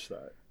rewatch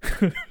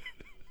that.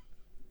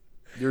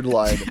 You're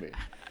lying to me.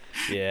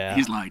 Yeah.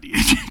 He's lying to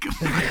you, Jacob.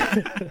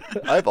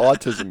 I have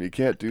autism. You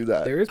can't do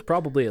that. There is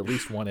probably at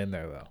least one in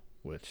there though,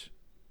 which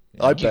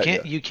I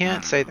bet You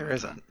can't say there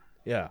isn't.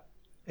 yeah.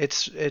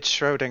 It's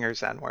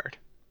Schrodinger's N-word.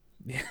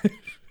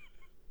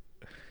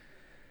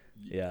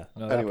 Yeah.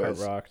 No, that Anyways,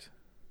 part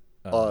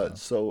rocked.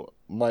 So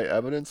my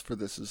evidence for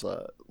this is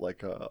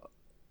like a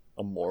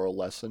moral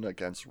lesson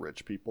against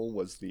rich people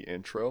was the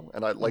intro,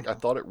 and I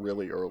thought it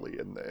really early,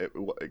 and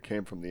it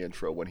came from the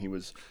intro when he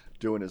was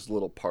doing his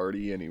little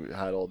party and he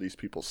had all these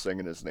people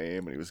singing his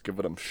name and he was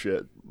giving them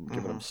shit,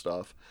 giving them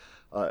stuff,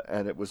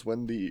 and it was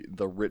when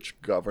the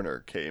rich governor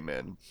came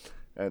in,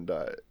 and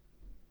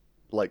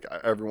like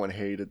everyone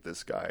hated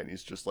this guy, and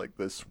he's just like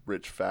this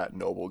rich fat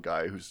noble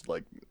guy who's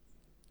like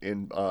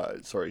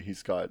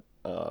he's got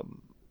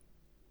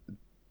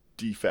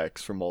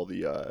defects from all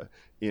the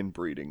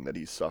inbreeding that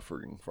he's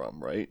suffering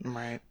from, right?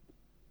 Right.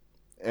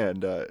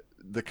 And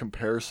the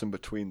comparison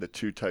between the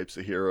two types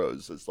of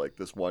heroes is like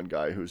this one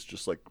guy who's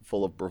just like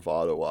full of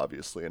bravado,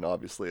 obviously, and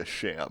obviously a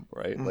sham,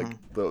 right? Like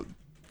the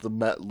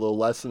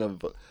lesson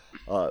of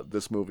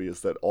this movie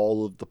is that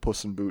all of the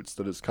Puss in Boots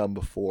that has come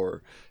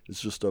before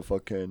is just a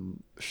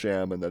fucking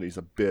sham, and that he's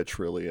a bitch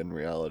really in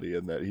reality,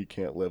 and that he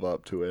can't live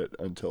up to it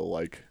until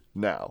like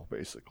now,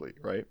 basically,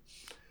 right?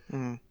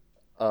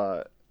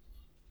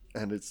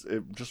 And it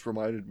just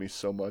reminded me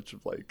so much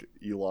of like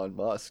Elon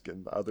Musk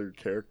and other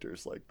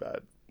characters like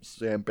that,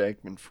 Sam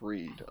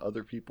Bankman-Fried,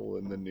 other people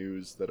in the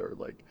news that are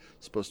like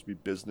supposed to be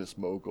business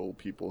mogul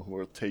people who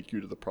will take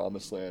you to the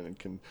promised land and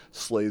can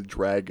slay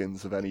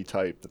dragons of any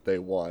type that they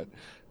want,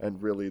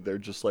 and really they're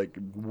just like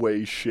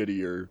way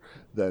shittier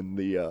than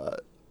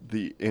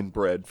the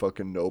inbred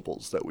fucking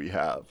nobles that we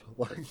have.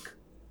 Like,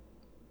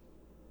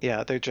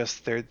 yeah,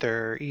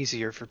 they're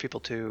easier for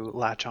people to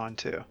latch on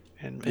to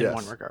in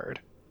one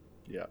regard.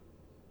 Yeah.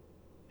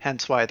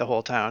 Hence why the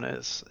whole town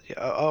is,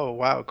 oh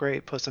wow,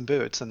 great, Puss in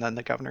Boots, and then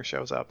the governor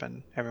shows up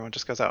and everyone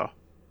just goes, oh,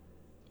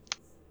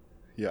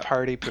 yeah,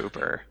 party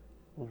pooper,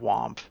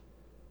 womp.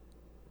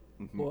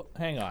 Well,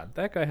 hang on.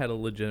 That guy had a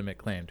legitimate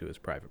claim to his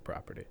private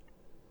property.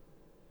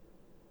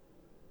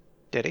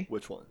 Did he?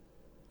 Which one?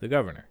 The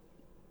governor.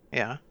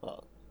 Yeah.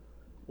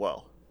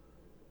 Well,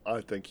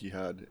 I think he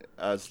had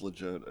as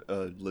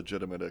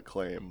legitimate a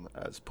claim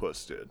as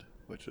Puss did,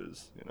 which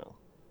is,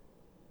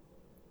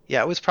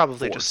 Yeah, it was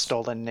probably force. just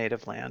stolen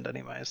native land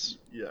anyways.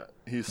 Yeah,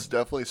 he's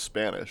definitely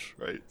Spanish,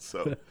 right?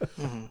 So,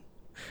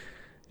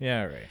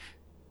 Yeah, right.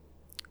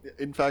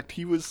 in fact,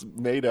 he was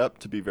made up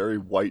to be very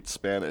white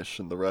Spanish,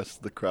 and the rest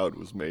of the crowd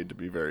was made to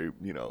be very,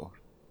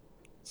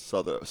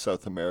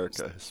 South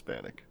America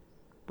Hispanic.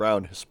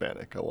 Brown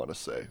Hispanic, I want to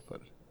say,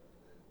 but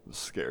I was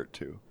scared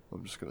too.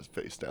 I'm just gonna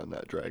face down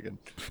that dragon.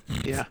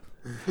 Yeah.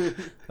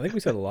 I think we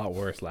said a lot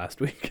worse last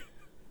week.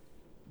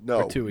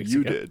 No, Or 2 weeks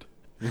you ago. did.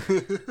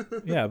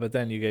 Yeah, but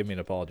then you gave me an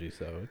apology,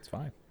 so it's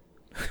fine.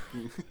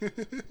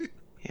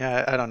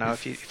 Yeah, I don't know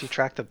if you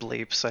track the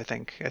bleeps. I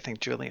think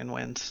Julian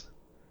wins.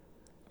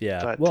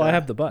 Yeah. But, well, I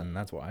have the button.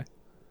 That's why.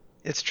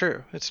 It's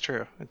true.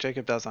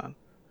 Jacob doesn't.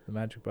 The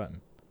magic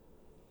button.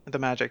 The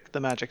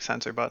magic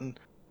censor button.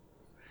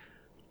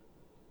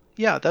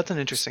 Yeah, that's an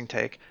interesting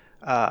take.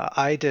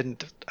 I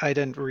didn't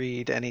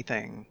read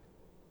anything.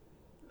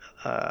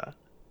 I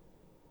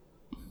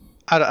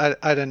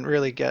didn't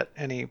really get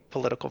any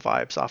political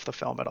vibes off the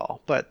film at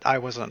all, but I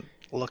wasn't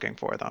looking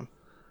for them.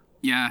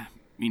 Yeah,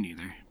 me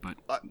neither. But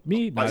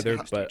Me neither,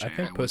 but I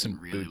think I Puss in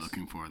wasn't really Boots.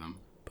 looking for them.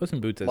 Puss in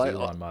Boots as My-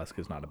 Elon Musk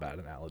is not a bad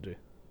analogy.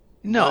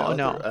 No,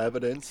 My other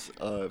evidence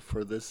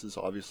for this is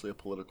obviously a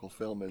political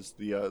film. Is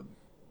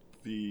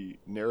the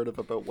narrative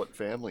about what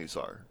families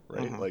are,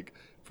 right? Mhm. Like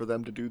for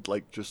them to do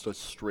like just a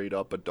straight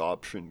up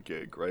adoption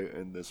gig, right?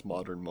 In this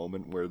modern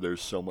moment where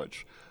there's so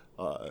much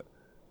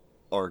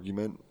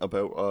argument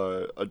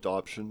about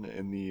adoption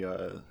in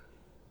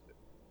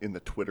the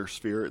Twitter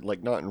sphere,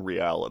 like not in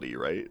reality,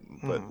 right?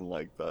 But in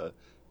like the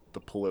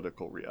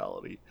political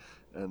reality,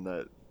 and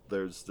that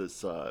there's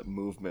this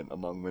movement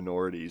among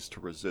minorities to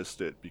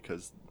resist it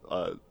because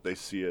they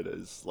see it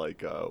as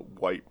like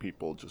white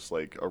people just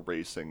like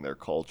erasing their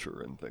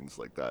culture and things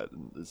like that,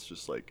 and it's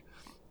just like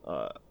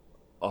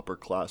upper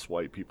class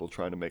white people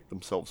trying to make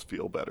themselves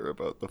feel better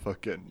about the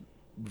fucking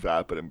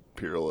vapid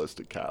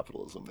imperialistic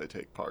capitalism they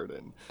take part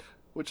in,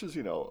 which is,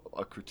 you know,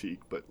 a critique,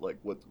 but like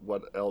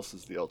what else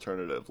is the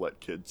alternative? Let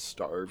kids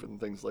starve and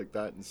things like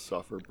that and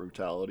suffer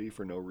brutality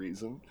for no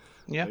reason.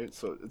 Yeah. Right?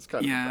 So it's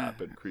kind of a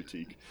vapid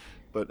critique.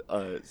 But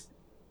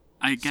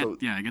I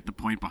get the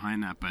point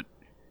behind that, but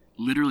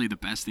literally the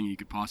best thing you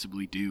could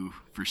possibly do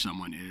for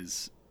someone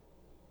is,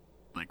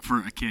 like, for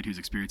a kid who's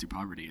experiencing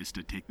poverty, is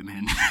to take them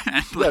in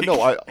and like,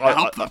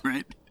 help them,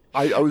 right?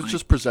 I was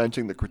just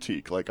presenting the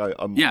critique. Like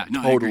I'm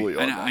totally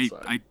on that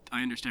side.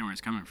 I understand where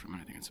it's coming from,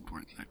 and I think it's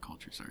important that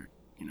cultures are,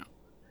 you know,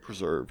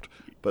 preserved.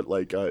 But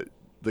like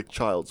the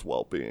child's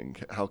well-being,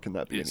 how can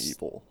that be an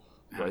evil?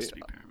 It right? has to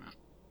be paramount.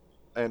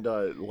 And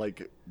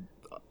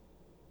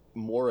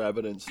more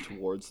evidence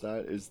towards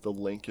that is the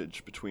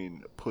linkage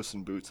between Puss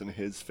in Boots and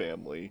his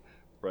family,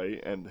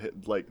 right? And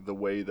like the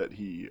way that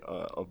he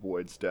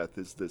avoids death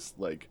is this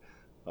like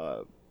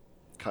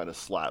kind of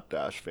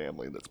slapdash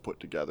family that's put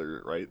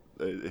together, right?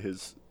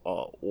 His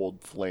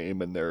old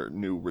flame and their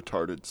new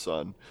retarded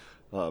son.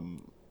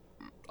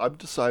 I've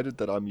decided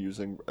that I'm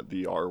using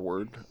the R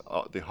word,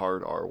 the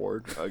hard R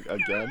word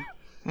again.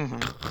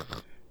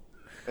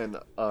 And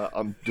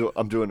I'm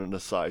doing an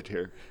aside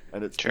here,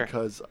 and it's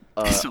because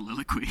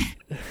soliloquy.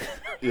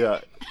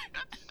 Yeah.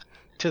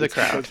 To the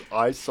crowd.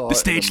 I saw the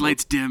stage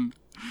lights dim.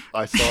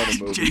 I saw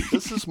in a movie.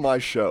 This is my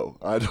show.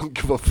 I don't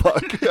give a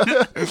fuck.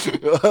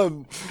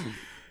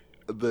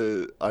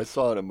 I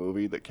saw in a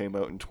movie that came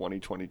out in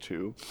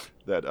 2022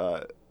 that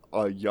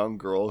a young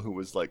girl who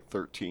was like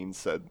 13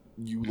 said,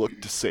 "You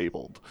look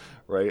disabled,"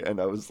 right? And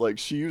I was like,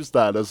 she used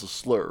that as a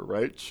slur,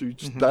 right?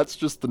 That's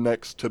just the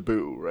next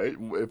taboo, right?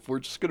 If we're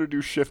just gonna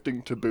do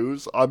shifting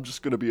taboos, I'm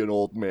just gonna be an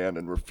old man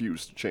and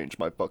refuse to change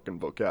my fucking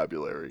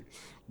vocabulary.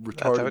 Retarded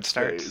That's how it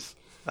starts. stays.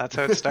 That's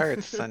how it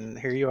starts, and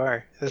here you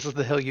are. This is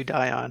the hill you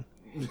die on.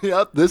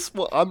 Yeah,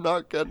 I'm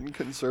not getting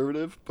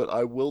conservative, but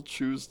I will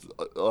choose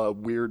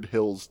weird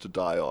hills to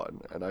die on,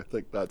 and I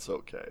think that's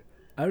okay.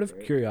 Out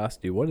of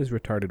curiosity, what is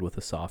retarded with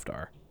a soft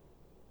R?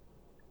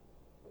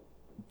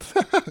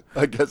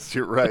 I guess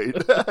you're right.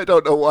 I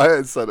don't know why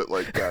I said it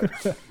like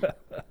that.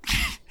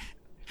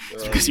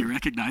 It's because you're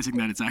recognizing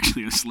that it's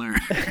actually a slur.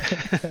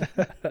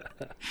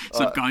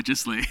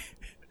 Subconsciously.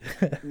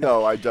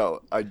 No, I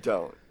don't.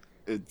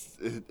 It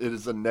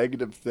is a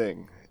negative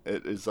thing.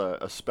 It is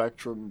a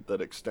spectrum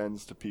that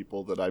extends to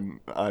people that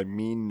I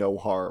mean no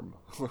harm,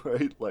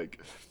 right? Like,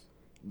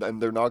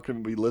 and they're not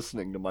going to be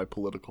listening to my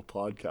political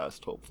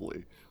podcast,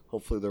 hopefully.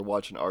 Hopefully they're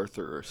watching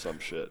Arthur or some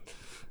shit.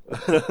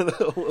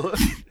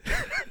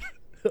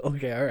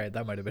 Okay, all right.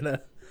 That might have been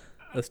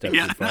a step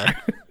too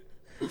far.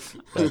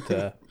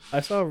 But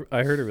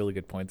I heard a really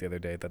good point the other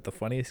day that the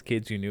funniest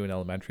kids you knew in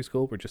elementary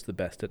school were just the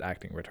best at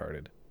acting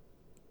retarded.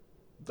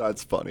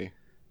 That's funny.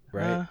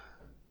 Right?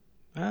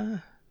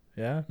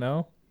 Yeah?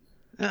 No?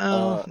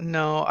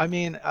 No. I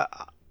mean,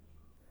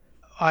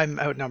 I'm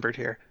outnumbered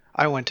here.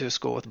 I went to a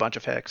school with a bunch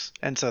of hicks,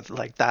 and so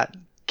like that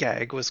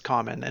gag was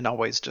common and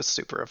always just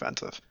super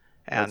offensive.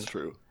 And that's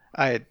true.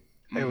 It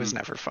was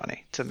never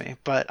funny to me.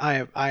 But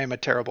I am a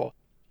terrible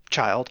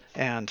child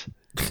and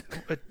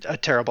a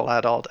terrible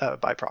adult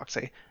by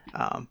proxy.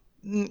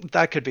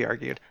 That could be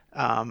argued.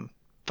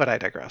 But I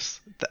digress.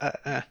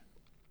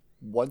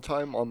 One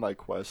time on my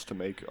quest to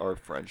make our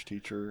French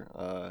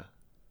teacher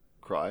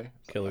cry,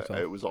 kill herself.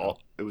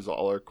 It was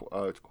all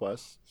our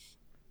quests.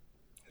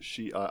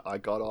 I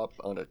got up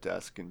on a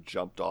desk and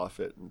jumped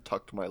off it and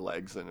tucked my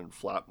legs in and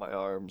flapped my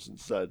arms and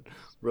said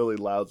really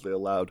loudly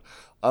aloud,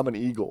 "I'm an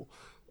eagle."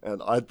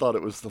 and I thought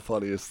it was the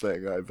funniest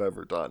thing I've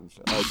ever done.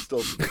 I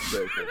still to this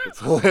day think it's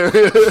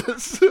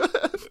hilarious.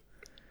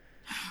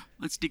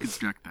 Let's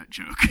deconstruct that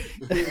joke.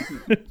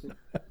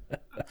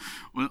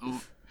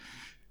 Well,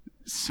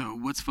 so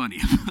what's funny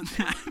about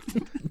that?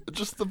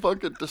 Just the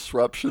fucking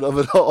disruption of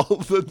it all,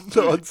 the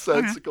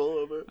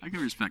nonsensical of it. I can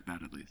respect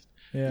that at least.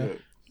 Yeah.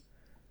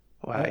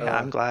 Well, yeah,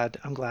 I'm glad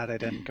I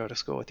didn't go to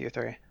school with you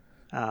three.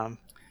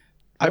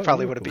 I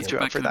probably would have beat you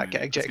up for that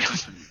gag, Jacob.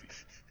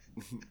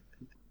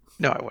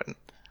 No, I wouldn't.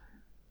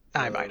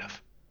 I might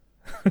have.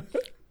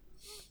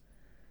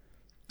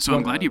 So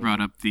I'm glad you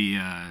brought up the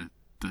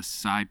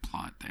side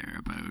plot there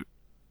about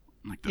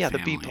like the family.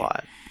 The B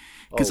plot.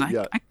 Because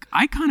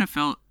I kind of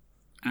felt,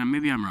 and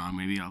maybe I'm wrong,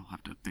 maybe I'll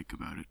have to think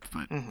about it,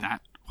 but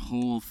that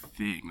whole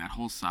thing, that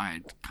whole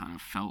side kind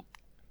of felt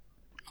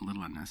a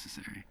little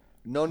unnecessary.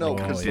 No,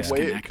 because the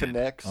way it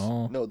connects,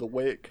 the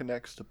way it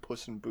connects to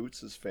Puss in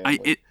Boots' family,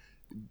 it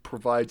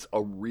provides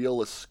a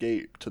real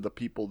escape to the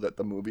people that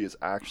the movie is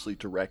actually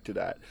directed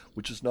at,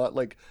 which is not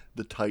like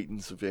the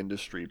titans of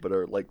industry, but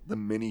are like the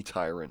mini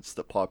tyrants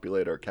that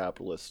populate our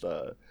capitalist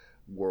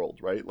world,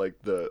 right?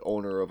 Like the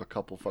owner of a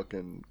couple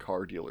fucking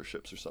car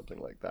dealerships or something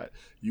like that.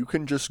 You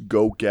can just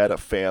go get a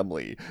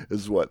family,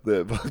 is what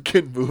the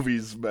fucking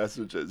movie's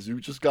message is.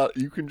 You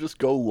can just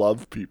go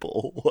love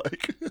people,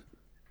 like.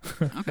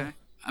 Okay.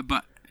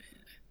 But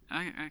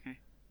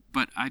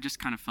I just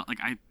kind of felt like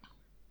I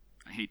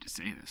hate to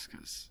say this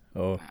because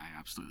I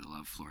absolutely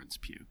love Florence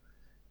Pugh,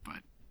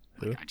 but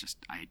like,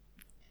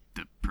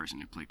 the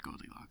person who played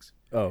Goldilocks.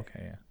 Oh,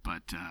 okay, yeah.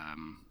 But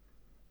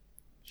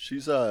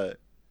she's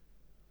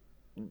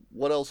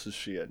what else is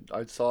she in?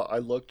 I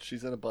looked.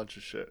 She's in a bunch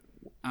of shit.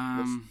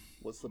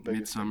 What's the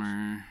biggest?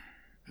 Midsummer.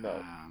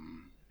 No.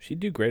 She'd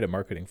do great at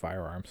marketing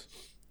firearms.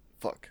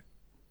 Fuck.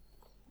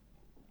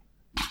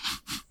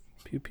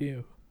 Pew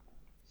pew.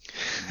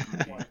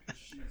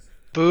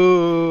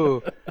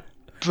 Boo!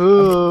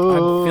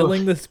 Boo! I'm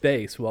filling the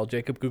space while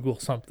Jacob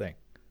Googles something.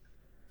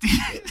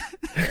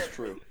 That's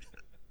true.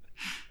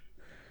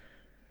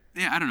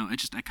 Yeah, I don't know.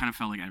 I kind of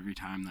felt like every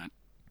time that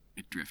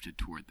it drifted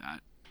toward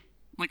that,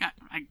 like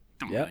I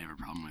don't really have a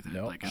problem with it.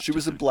 Nope. Like she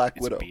was in Black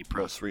Widow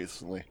most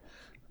recently.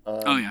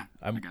 I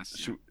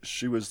guess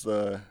she was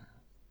the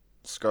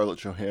Scarlett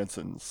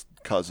Johansson's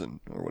cousin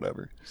or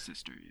whatever.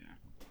 Sister, yeah.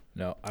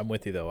 No, I'm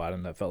with you though,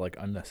 Adam. That felt like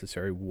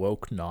unnecessary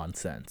woke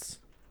nonsense.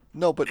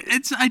 No, but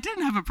I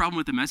didn't have a problem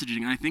with the messaging,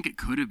 and I think it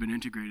could have been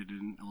integrated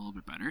in a little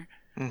bit better.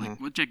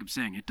 Like what Jacob's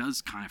saying, it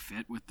does kind of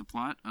fit with the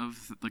plot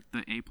of like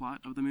the A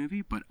plot of the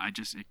movie, but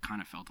it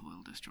kind of felt a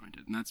little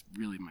disjointed, and that's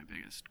really my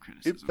biggest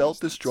criticism. It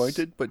felt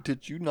disjointed, but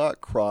did you not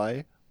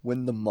cry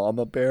when the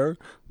mama bear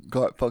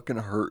got fucking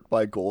hurt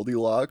by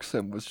Goldilocks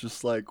and was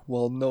just like,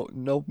 "Well,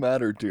 no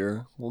matter,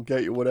 dear, we'll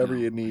get you whatever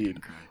you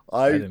need."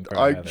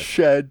 I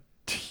shed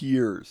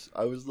tears.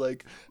 I was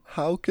like,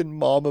 how can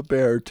Mama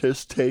Bear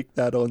just take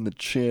that on the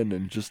chin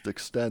and just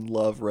extend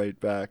love right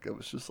back? It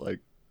was just like,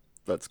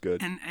 that's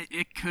good. And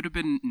it could have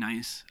been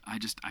nice. I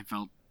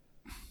felt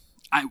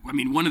I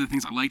mean, one of the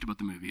things I liked about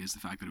the movie is the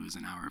fact that it was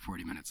an hour and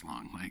 40 minutes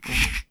long. Like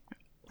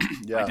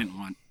yeah. I didn't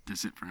want to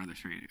sit for another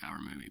 3-hour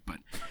movie, but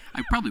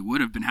I probably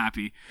would have been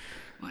happy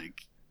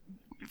like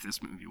if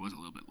this movie was a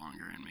little bit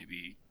longer and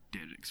maybe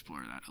did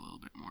explore that a little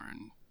bit more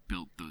and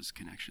built those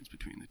connections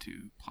between the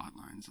two plot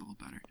lines a little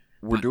better.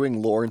 We're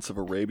doing Lawrence of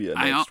Arabia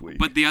next week.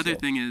 But the other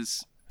thing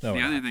is,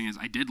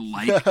 I did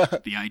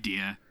like the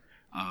idea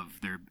of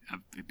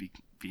it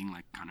being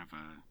like kind of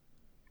a,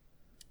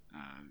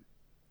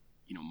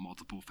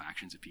 multiple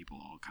factions of people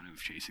all kind of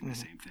chasing the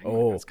same thing.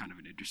 Oh, like that's kind of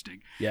an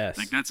interesting. Yes.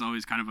 Like that's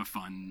always kind of a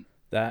fun.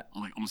 Like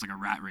almost like a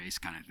rat race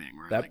kind of thing,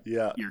 where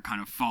you're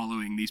kind of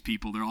following these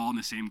people. They're all in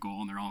the same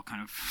goal, and they're all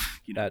kind of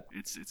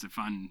it's a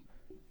fun.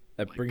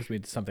 That brings me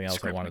to something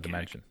else I wanted to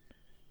mention.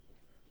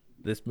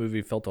 This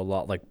movie felt a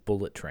lot like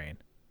Bullet Train.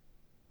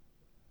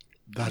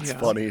 That's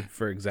funny.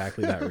 For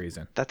exactly that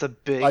reason. That's a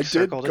big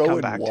circle to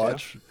come back to. I did go and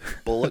watch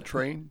Bullet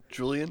Train,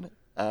 Julian,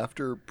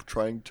 after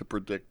trying to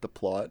predict the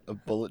plot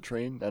of Bullet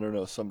Train, I don't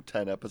know, some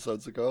 10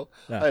 episodes ago.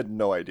 I had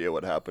no idea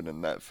what happened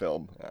in that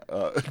film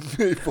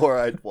before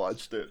I'd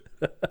watched it.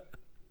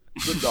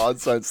 The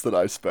nonsense that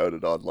I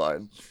spouted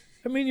online.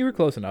 I mean, you were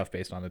close enough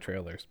based on the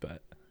trailers,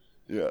 but...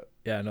 Yeah.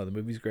 Yeah, no, the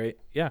movie's great.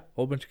 Yeah,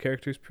 whole bunch of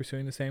characters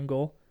pursuing the same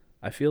goal.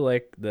 I feel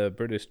like the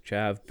British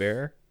Chav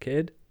Bear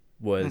kid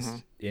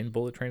was in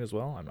Bullet Train as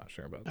well. I'm not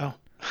sure about that.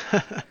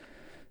 Oh.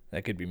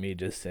 That could be me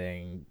just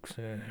saying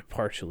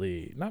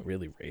partially, not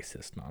really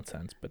racist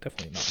nonsense, but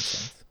definitely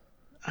nonsense.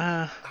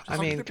 I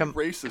mean,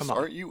 racist. Come on.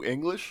 Aren't you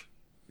English?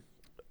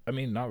 I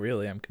mean, not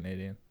really. I'm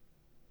Canadian.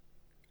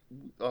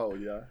 Oh,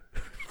 yeah.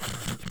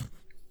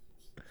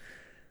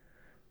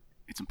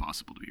 It's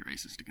impossible to be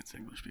racist against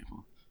English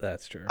people.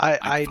 That's true.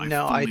 I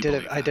know. I did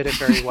it. I did it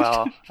very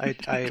well.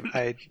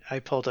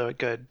 I pulled a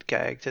good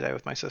gag today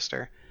with my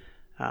sister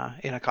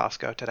in a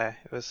Costco today.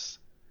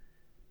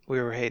 We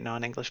were hating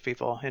on English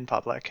people in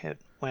public. It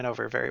went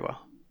over very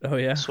well. Oh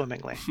yeah,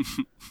 swimmingly.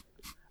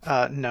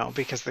 No,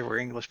 because there were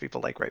English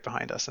people like right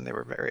behind us, and they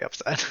were very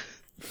upset.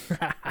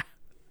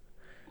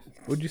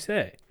 What'd you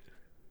say?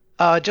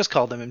 Just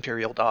called them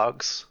imperial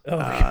dogs.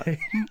 Okay.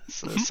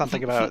 So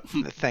something about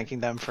thanking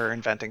them for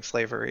inventing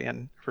slavery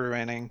and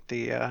ruining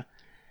the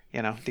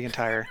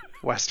entire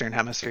Western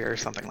Hemisphere or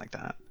something like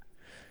that.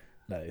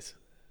 Nice.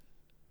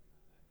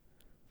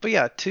 But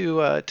yeah,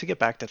 to get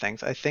back to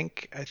things, I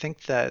think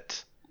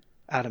that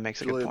Adam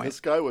makes a good point. This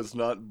guy was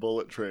not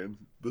Bullet Train.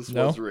 This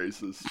was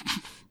racist.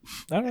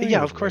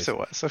 Yeah, of course it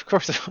was. Of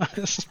course it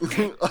was.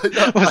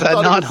 Was that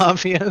not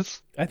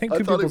obvious? I think two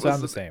people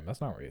sound the same.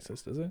 That's not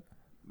racist, is it?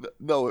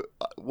 No,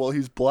 well,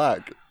 he's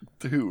black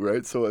too,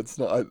 right? So it's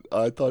not.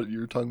 I thought you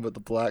were talking about the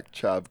black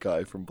chav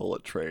guy from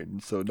Bullet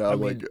Train. So now,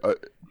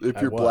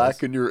 if you're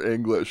black and you're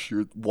English,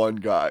 you're one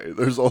guy.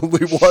 There's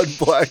only one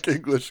black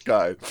English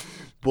guy.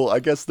 Well, I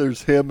guess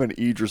there's him and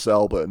Idris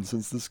Elba, and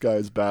since this guy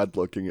is bad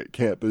looking, it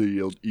can't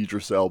be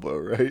Idris Elba,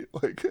 right?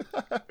 Like.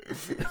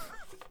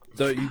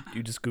 So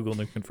you just Googled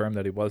and confirmed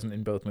that he wasn't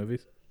in both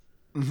movies?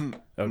 Mm-hmm.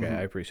 Okay,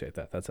 I appreciate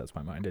that. That sets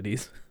my mind at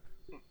ease.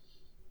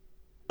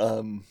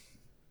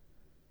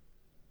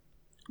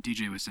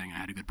 DJ was saying I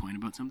had a good point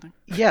about something.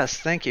 Yes,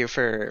 thank you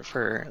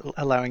for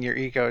allowing your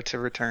ego to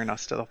return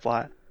us to the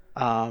plot.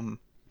 I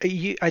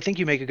think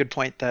you make a good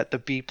point that the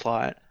B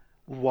plot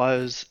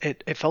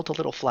it felt a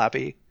little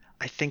flabby.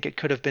 I think it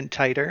could have been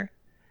tighter.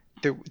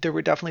 There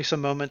were definitely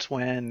some moments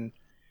when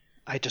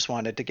I just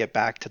wanted to get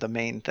back to the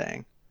main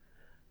thing.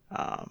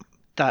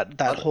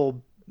 That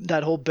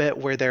whole bit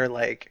where they're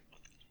like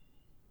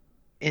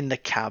in the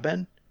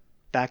cabin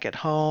back at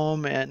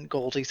home and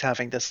Goldie's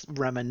having this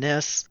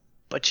reminisce,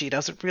 but she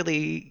doesn't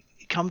really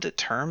come to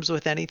terms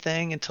with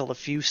anything until a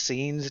few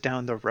scenes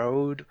down the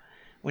road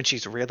when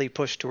she's really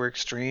pushed to her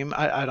extreme.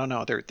 I don't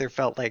know. There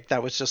felt like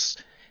that was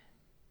just,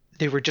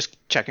 they were just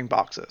checking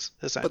boxes,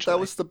 essentially. But that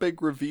was the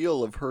big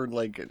reveal of her,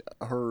 like,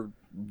 her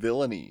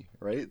villainy,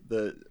 right?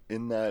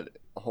 In that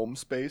home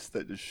space,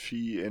 that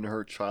she in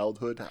her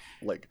childhood,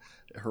 like,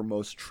 her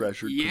most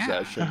treasured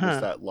possession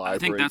was that library. I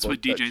think that's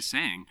what DJ's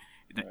saying.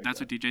 That's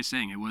what DJ's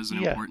saying. It was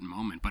an important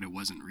moment, but it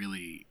wasn't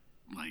really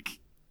like.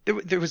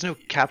 There was no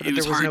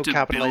capitalization build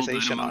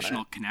an emotional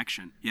on it.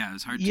 Connection. Yeah, it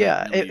was hard.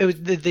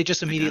 They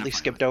just immediately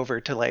skipped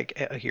over to like,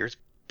 here's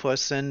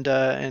Puss and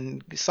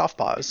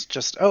Softpaws.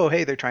 Just, oh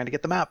hey, they're trying to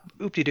get the map.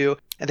 Oop-de-doo.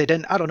 And they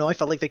didn't. I don't know. I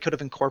felt like they could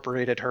have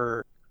incorporated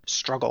her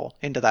struggle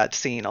into that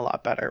scene a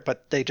lot better.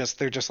 But they're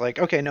just like,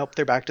 okay, nope,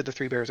 they're back to the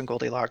Three Bears and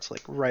Goldilocks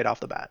like right off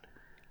the bat.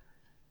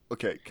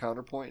 Okay,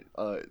 counterpoint.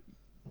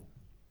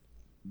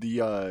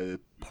 The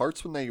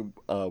parts when they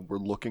were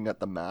looking at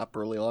the map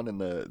early on and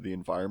the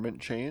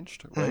environment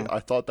changed, right? Mm-hmm. I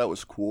thought that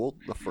was cool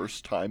the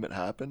first time it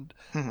happened.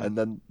 Mm-hmm. And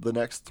then the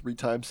next 3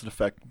 times it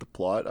affected the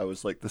plot, I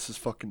was like, this is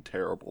fucking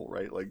terrible,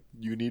 right? Like,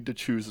 you need to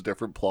choose a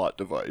different plot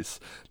device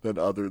than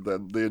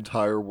the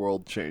entire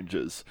world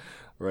changes,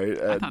 right?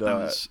 And, I thought that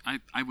was...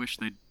 I wish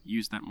they'd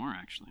used that more,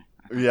 actually.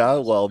 Yeah,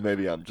 well,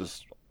 maybe I'm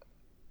just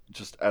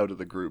out of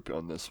the group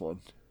on this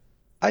one.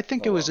 I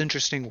think it was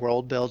interesting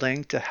world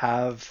building to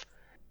have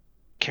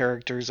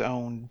characters'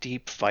 own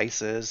deep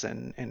vices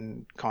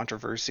and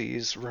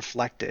controversies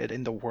reflected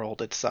in the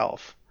world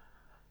itself.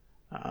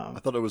 I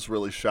thought it was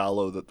really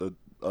shallow that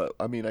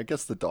I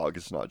guess the dog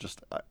is not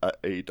just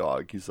a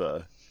dog. He's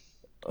a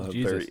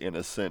very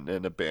innocent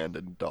and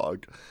abandoned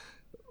dog.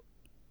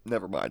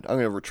 Never mind. I'm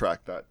going to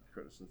retract that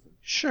criticism.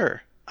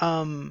 Sure.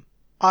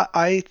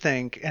 I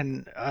think,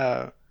 and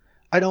I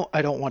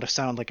don't want to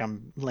sound like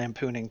I'm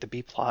lampooning the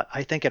B plot.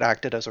 I think it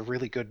acted as a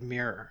really good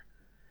mirror.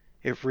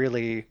 It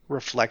really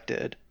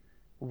reflected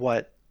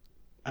what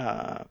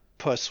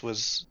Puss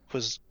was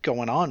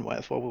going on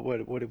with,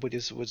 what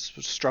he was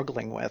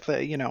struggling with.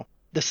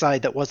 The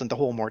side that wasn't the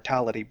whole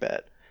mortality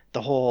bit,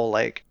 the whole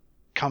like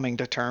coming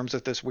to terms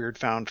with this weird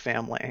found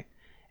family,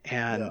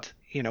 and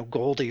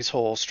Goldie's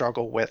whole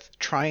struggle with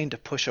trying to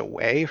push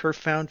away her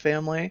found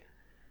family.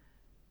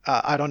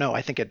 I don't know.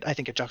 I think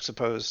it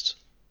juxtaposed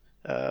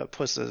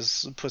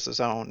Puss's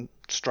own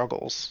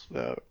struggles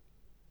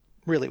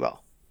really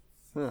well.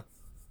 Huh.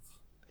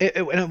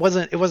 It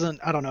wasn't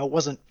I don't know, it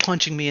wasn't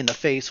punching me in the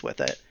face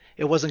with it.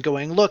 It wasn't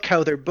going, look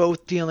how they're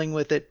both dealing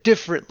with it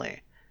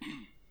differently.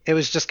 It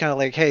was just kind of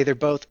like, hey, they're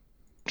both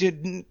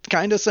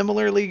kind of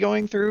similarly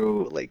going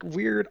through like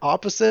weird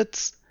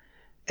opposites,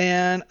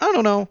 and I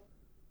don't know,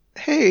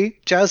 hey,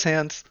 jazz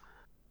hands.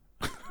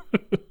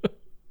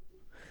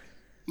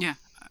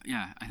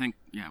 Yeah, I think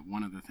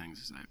one of the things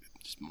is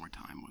just more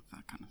time with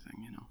that kind of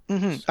thing,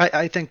 Mm-hmm.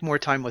 I think more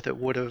time with it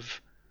would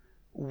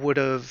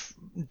have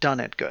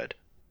done it good.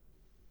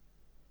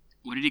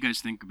 What did you guys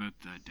think about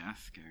the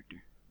Death character?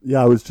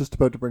 Yeah, I was just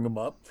about to bring him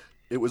up.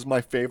 It was my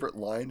favorite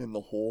line in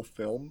the whole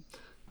film.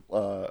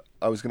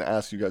 I was going to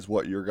ask you guys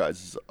what your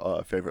guys'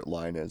 favorite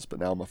line is, but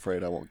now I'm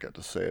afraid I won't get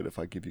to say it if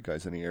I give you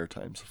guys any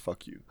airtime, so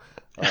fuck you.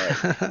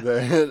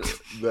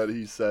 That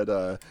he said,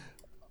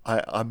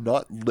 I'm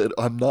not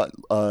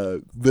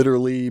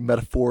literally,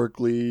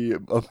 metaphorically,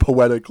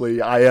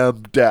 poetically, I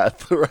am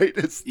death, right?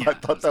 I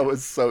thought that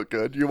was so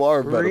good. You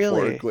are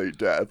metaphorically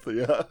death,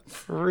 yeah.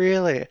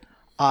 Really?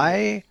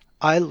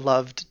 I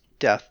loved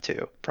Death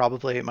too.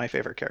 Probably my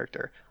favorite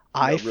character.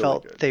 I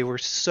felt good. They were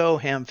so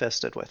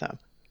ham-fisted with him.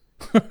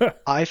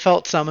 I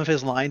felt some of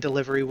his line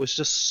delivery was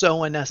just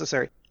so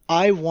unnecessary.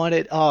 I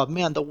wanted, oh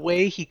man, the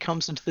way he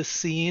comes into the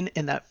scene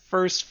in that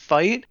first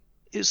fight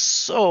is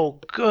so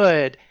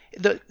good.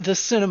 The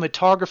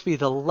cinematography,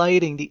 the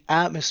lighting, the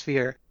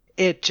atmosphere,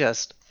 it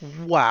just,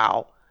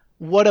 wow.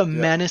 What a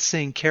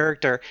menacing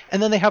character.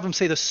 And then they have him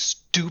say the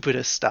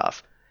stupidest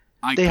stuff.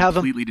 I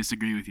completely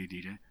disagree with you,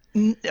 DJ.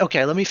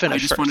 Okay, let me finish. I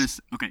just first. want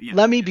to. Okay, yeah.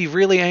 Let me be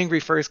really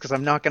angry first, because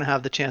I'm not going to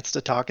have the chance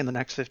to talk in the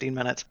next 15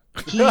 minutes.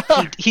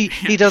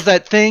 He does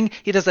that thing.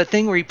 He does that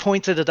thing where he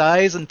points at his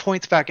eyes and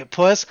points back at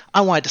Puss.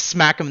 I wanted to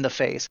smack him in the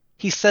face.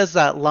 He says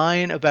that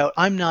line about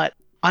I'm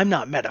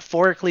not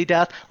metaphorically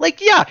death.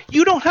 Like, yeah,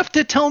 you don't have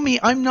to tell me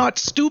I'm not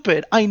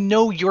stupid. I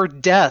know you're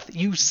death.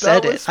 You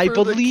said it. I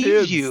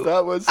believe you.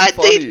 That was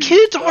funny.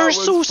 Kids are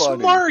so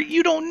smart.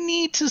 You don't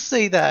need to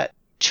say that.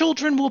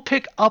 Children will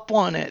pick up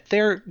on it.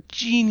 They're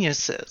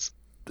geniuses.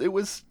 It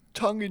was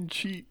tongue in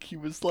cheek. He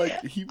was like,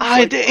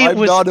 I'm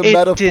not a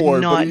metaphor,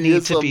 but he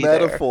is a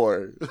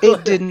metaphor.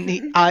 It didn't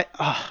need. I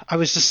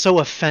was just so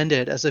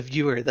offended as a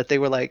viewer that they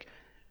were like,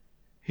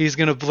 he's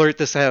gonna blurt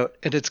this out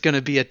and it's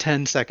gonna be a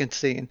 10-second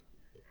scene.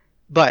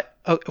 But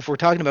if we're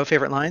talking about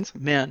favorite lines,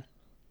 man,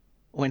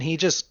 when he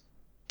just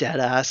dead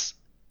ass.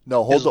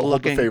 No,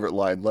 hold the favorite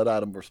line. Let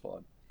Adam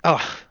respond.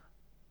 Oh.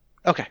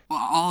 Okay.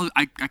 Well,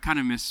 I kind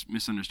of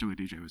misunderstood what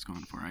DJ was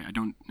going for. I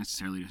don't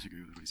necessarily disagree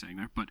with what he's saying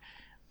there, but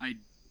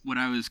what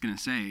I was going to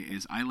say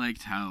is I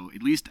liked how,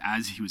 at least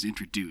as he was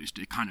introduced,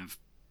 it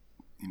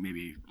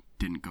maybe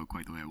didn't go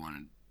quite the way I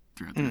wanted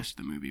throughout the rest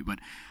of the movie, but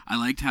I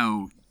liked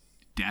how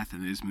Death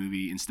in this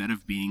movie, instead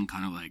of being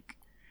kind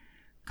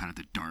of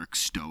the dark,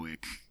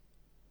 stoic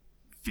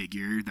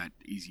figure that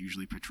he's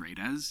usually portrayed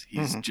as,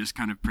 he's just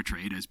kind of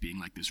portrayed as being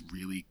like this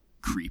really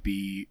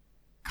creepy,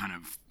 kind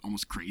of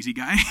almost crazy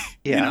guy.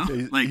 Yeah.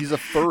 You know? He's a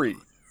furry.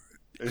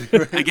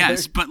 I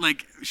guess, but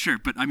like, sure,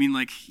 but I mean,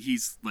 like,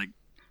 he's like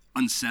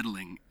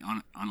unsettling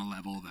on a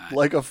level that,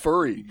 like a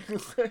furry.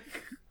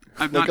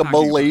 I'm like not a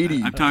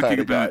milady. I'm talking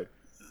about guy.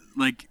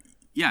 Like,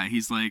 yeah,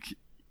 he's like,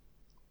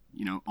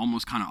 you know,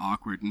 almost kind of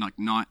awkward and like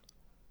not,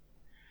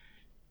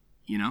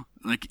 you know,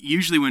 like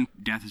usually when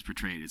Death is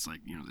portrayed, it's like,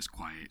 you know, this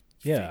quiet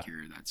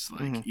figure that's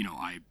like, you know,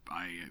 I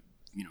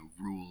you know,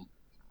 rule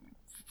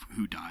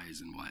who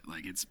dies and what.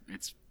 Like it's a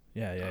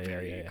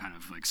very kind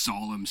of like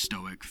solemn,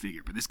 stoic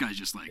figure. But this guy's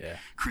just like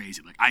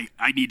crazy. Like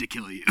I need to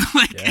kill you.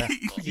 Like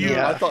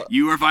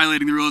you are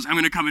violating the rules. I'm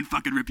gonna come and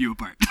fucking rip you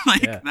apart.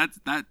 Like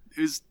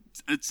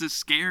it's a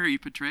scary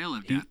portrayal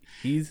of Death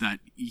that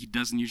he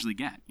doesn't usually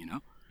get. You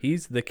know,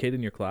 he's the kid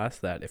in your class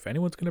that if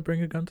anyone's gonna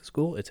bring a gun to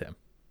school, it's him.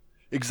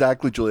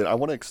 Exactly, Julian. I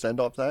want to extend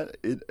off that.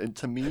 And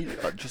to me,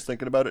 just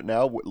thinking about it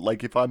now,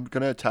 like if I'm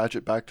going to attach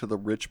it back to the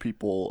rich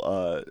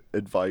people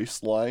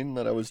advice line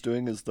that I was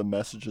doing as the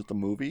message of the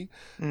movie,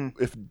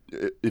 if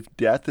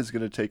Death is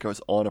going to take us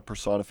on a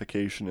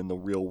personification in the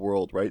real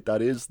world, right, that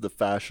is the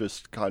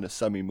fascist kind of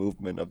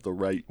semi-movement of the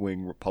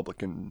right-wing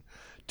Republican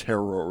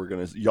terror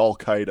organization,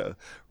 Al-Qaeda,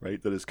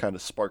 right, that is kind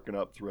of sparking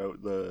up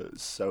throughout the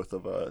south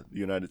of the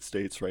United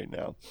States right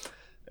now.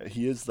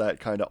 He is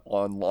that kind of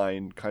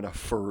online kind of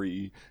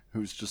furry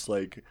who's just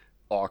like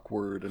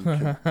awkward and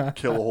can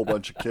kill a whole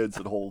bunch of kids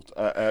at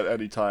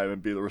any time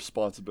and be the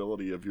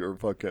responsibility of your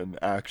fucking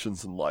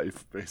actions in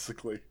life,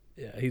 basically.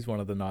 Yeah, he's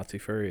one of the Nazi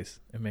furries.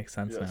 It makes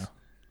sense now.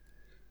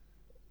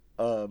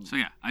 So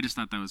yeah, I just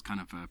thought that was kind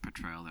of a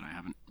portrayal that I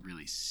haven't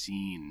really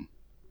seen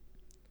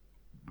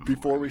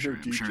before. I'm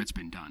sure it's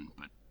been done,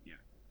 but yeah.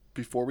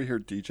 Before we hear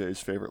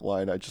DJ's favorite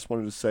line, I just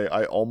wanted to say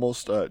I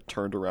almost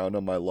turned around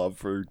on my love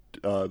for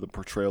the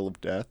portrayal of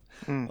Death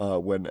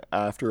when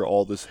after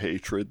all this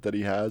hatred that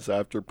he has,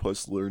 after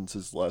Puss learns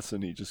his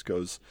lesson, he just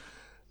goes,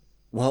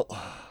 well,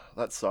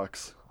 that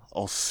sucks.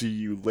 I'll see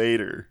you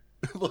later.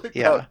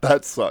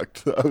 That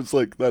sucked. I was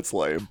like, that's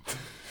lame.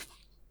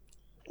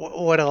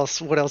 What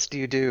else do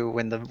you do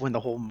when the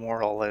whole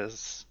moral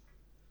is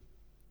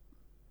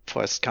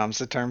Puss comes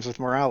to terms with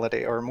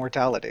morality or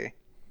mortality?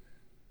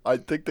 I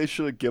think they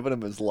should have given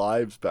him his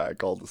lives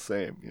back all the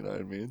same. You know what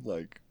I mean?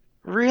 Like,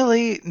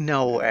 really?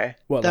 No way.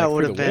 What, that like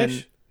would have been.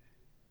 Wish?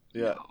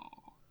 Yeah.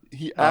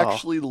 He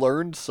actually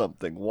learned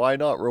something. Why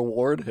not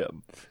reward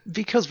him?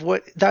 Because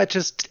that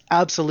just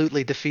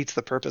absolutely defeats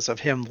the purpose of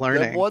him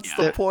learning. Then what's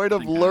the point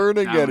of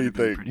learning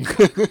anything?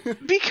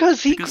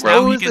 Because he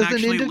grows as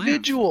an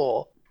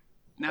individual.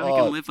 Now he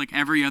can live like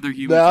every other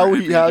human. Now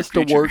he has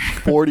to work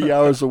 40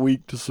 hours a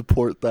week to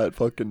support that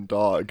fucking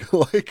dog.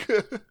 Like.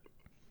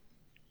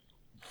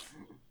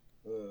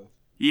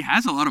 He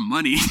has a lot of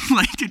money.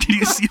 Like, did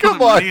you see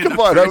come on,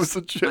 that was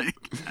a joke.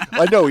 Like...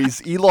 I know,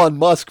 he's Elon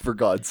Musk, for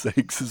God's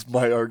sakes, is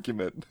my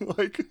argument.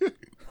 Like,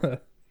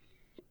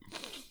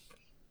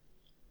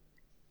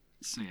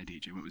 so yeah,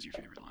 DJ, what was your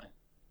favorite line?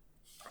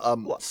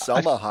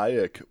 Selma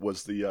Hayek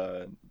was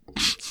the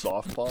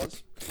soft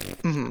pause.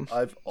 Mm-hmm.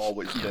 I've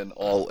always been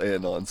all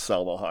in on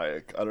Selma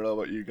Hayek. I don't know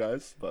about you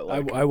guys, but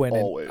like, I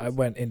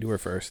went into her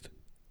first.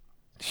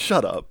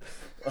 Shut up.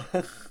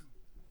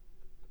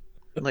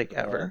 Like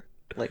ever?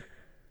 Like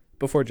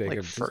before Jacob.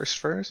 Like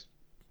first?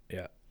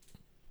 Yeah.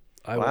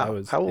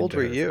 Wow. How old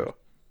were you?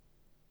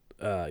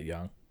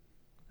 Young.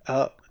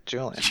 Oh,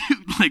 Julian.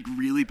 Like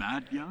really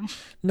bad young?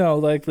 No,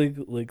 like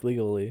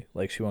legally,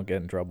 like she won't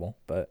get in trouble.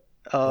 But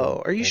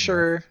Oh, are you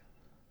sure?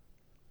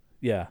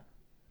 Yeah.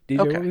 DJ,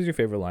 Okay. what was your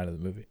favorite line of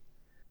the movie?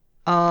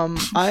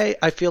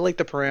 I feel like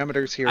the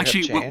parameters here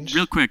Actually, have changed.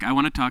 real quick, I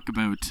want to talk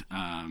about.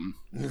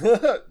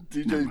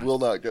 DJ will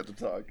not get to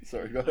talk.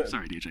 Sorry, go ahead.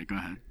 Sorry, DJ, go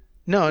ahead.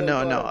 No. Okay.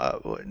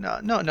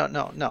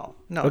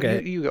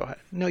 You go ahead.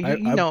 No,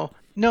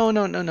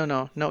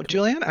 I- No.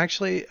 Julian,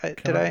 actually,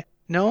 did I?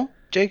 No,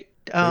 Jake.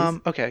 Please?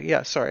 Okay,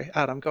 yeah. Sorry,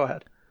 Adam. Go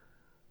ahead.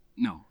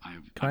 No,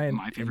 Can I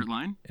my favorite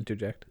line.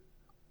 Interject.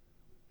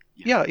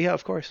 Yeah,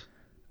 of course.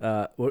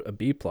 What a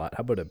B plot?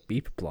 How about a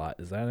beep plot?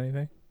 Is that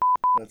anything?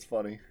 That's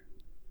funny.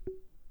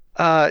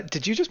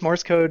 Did you just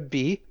Morse code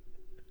B?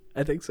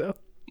 I think so.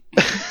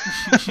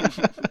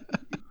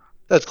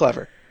 That's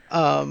clever.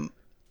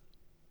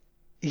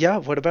 Yeah.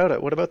 What about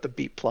it? What about the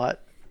beep plot?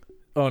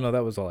 Oh no,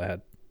 that was all I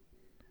had.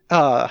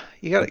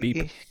 You got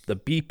The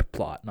beep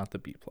plot, not the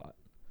beep plot.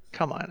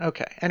 Come on.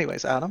 Okay.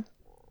 Anyways, Adam.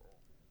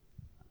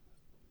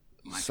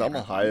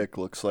 Selma Hayek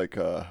looks like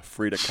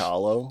Frida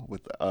Kahlo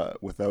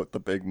without the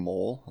big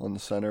mole on the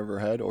center of her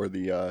head or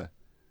the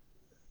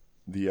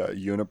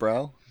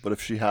unibrow. But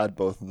if she had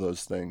both of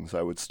those things,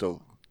 I would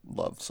still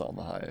love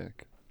Selma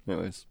Hayek.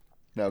 Anyways,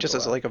 now Just go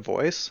as out. like a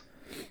voice.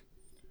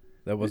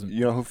 That wasn't.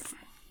 You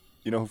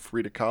know who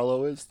Frida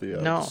Kahlo is? The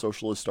No.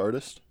 socialist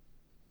artist.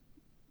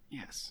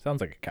 Yes.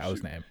 Sounds like a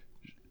cow's name.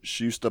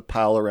 She used to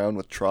pal around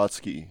with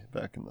Trotsky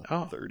back in the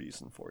Oh.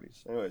 30s and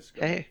 40s. Anyways,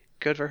 go. Hey,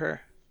 good for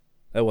her.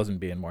 That wasn't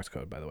being Morse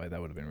code, by the way.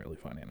 That would have been really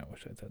funny, and I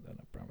wish I'd said that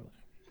up properly.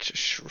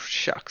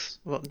 Shucks.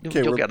 Well,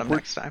 Okay, you'll get them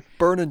next time.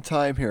 Burning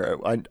time here.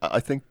 I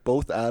think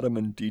both Adam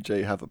and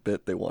DJ have a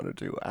bit they want to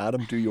do.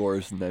 Adam, do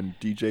yours, and then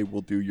DJ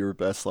will do your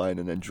best line,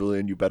 and then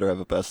Julian, you better have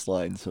a best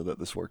line so that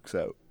this works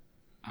out.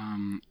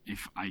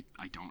 If I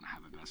don't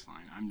have a best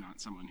line, I'm not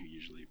someone who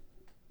usually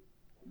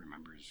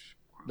remembers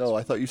quotes. No,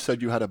 I thought you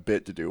said you had a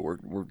bit to do. We're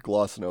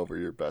glossing over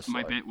your best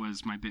my line. bit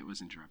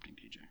was interrupting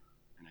DJ,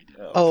 and I did.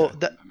 Oh,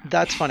 Okay.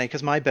 that's funny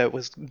because my bit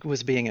was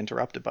being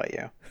interrupted by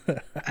you,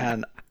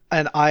 and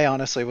I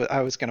honestly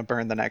I was going to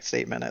burn the next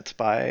 8 minutes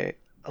by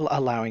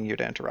allowing you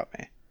to interrupt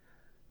me,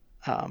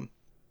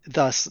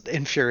 thus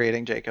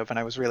infuriating Jacob. And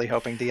I was really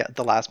hoping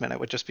the last minute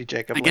would just be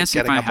Jacob. I guess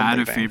if getting I up and had a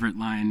leaving. favorite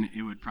line,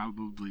 it would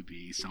probably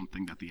be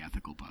something that the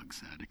Ethical Bug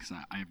said, because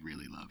I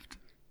really loved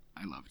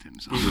him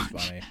so He was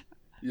much. funny.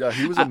 Yeah,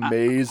 he was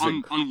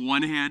amazing. On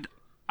one hand,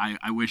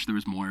 I wish there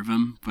was more of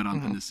him, but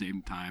on the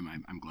same time,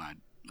 I'm glad.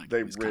 Like They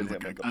it was rid kind of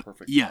him like at the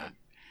perfect yeah, time.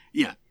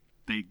 yeah.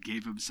 They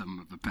gave him some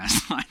of the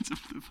best lines of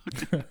the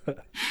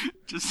fucking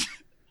just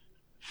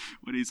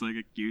when he's like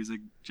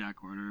accusing Jack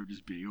Horner of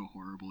just being a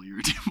horrible,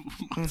 irritable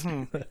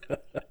monster.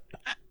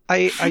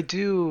 I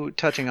do,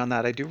 touching on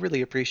that, I do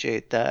really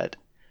appreciate that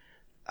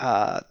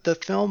the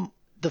film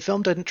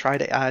didn't try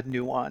to add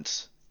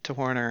nuance to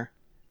Horner.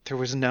 There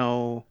was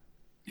no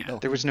Yeah.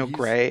 There was no He's-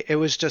 gray. It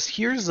was just,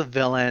 here's a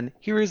villain.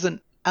 Here is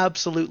an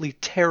absolutely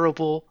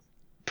terrible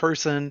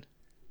person.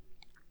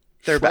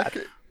 They're Shrek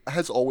bad.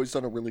 has always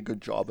done a really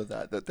good job of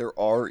that there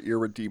are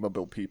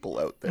irredeemable people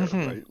out there,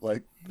 right?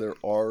 Like, there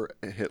are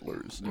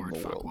Hitlers Lord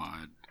in the world.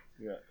 Fuckwad.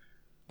 Yeah.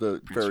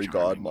 The Prince fairy Charming.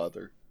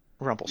 godmother.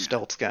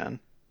 Rumpelstiltskin.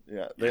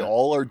 Yeah, they Yeah.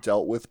 all are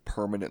dealt with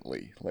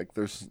permanently. Like,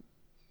 there's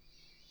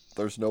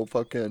no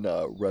fucking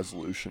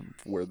resolution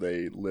where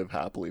they live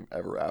happily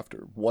ever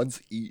after. One's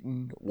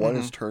eaten, one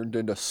is turned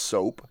into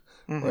soap,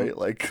 right?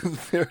 Like,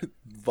 they're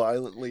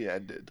violently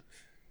ended.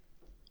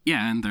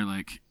 Yeah, and they're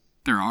like,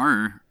 there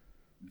are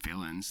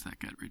villains that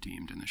get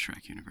redeemed in the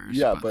Shrek universe.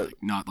 Yeah, but but- like,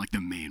 not like the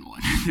main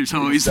one. There's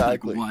always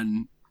Exactly. like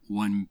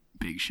one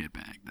big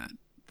shitbag that.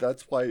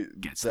 That's why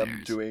Gets them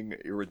theirs. doing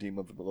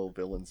irredeemable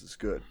villains is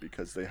good,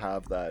 because they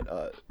have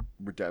that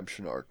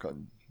redemption arc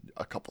on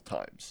a couple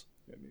times.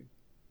 I mean,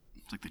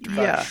 It's like the in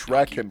Yeah. fact, Shrek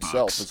Donkey himself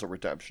Bucks. is a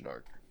redemption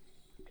arc.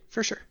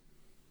 For sure.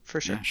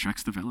 For sure. Yeah,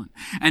 Shrek's the villain.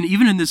 And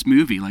even in this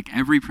movie, like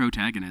every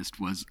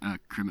protagonist was a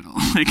criminal.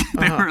 Like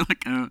they were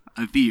like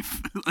a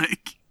thief.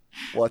 Like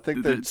Well, I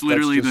think that It's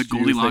literally that's just the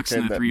Goldilocks you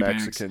and thinking the that Three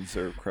Bears. Mexicans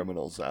are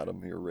criminals,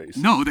 Adam. You're racist.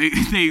 no, they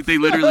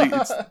literally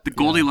it's the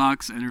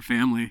Goldilocks and her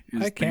family.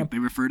 I can't- They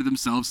refer to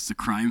themselves as a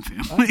crime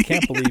family. I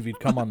can't believe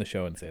you'd come on the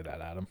show and say that,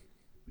 Adam.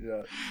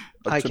 Yeah.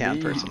 I To can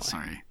me- personally. Oh,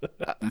 sorry,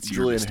 that's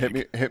your Julian,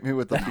 mistake. hit me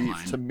with the Never beef.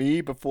 mind. To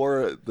me,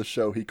 before the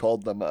show, he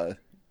called them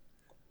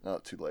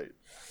not too late.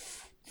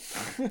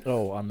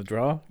 Oh, on the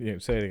draw? You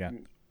say it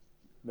again.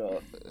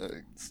 No,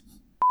 it's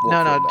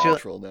No, won't feel Ju-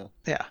 natural now.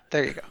 Yeah,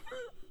 there you go.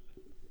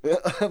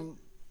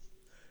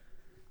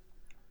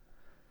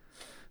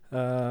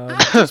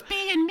 Just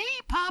being me,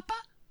 Papa.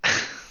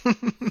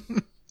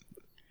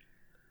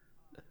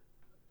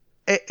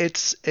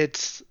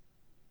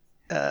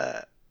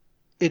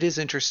 It is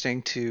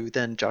interesting to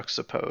then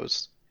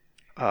juxtapose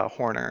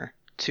Horner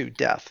to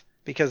Death,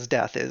 because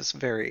Death is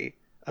very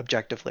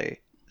objectively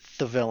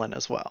the villain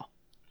as well,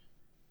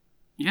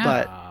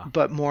 Yeah,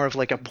 but more of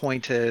like a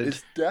pointed.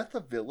 Is Death a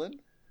villain?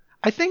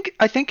 I think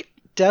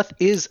Death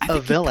is I a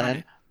think he villain. got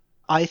it.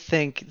 I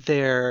think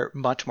they're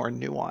much more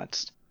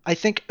nuanced. I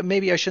think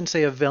maybe I shouldn't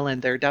say a villain.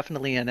 They're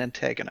definitely an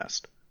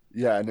antagonist.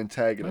 Yeah, an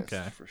antagonist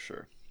Okay. for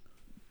sure.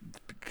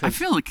 I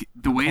feel like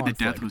the way that conflict.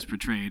 death was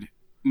portrayed,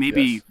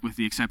 maybe Yes. with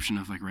the exception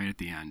of like right at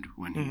the end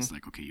when he's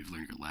like, okay, you've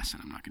learned your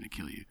lesson, I'm not going to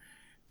kill you.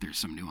 There's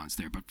some nuance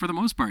there, but for the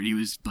most part, he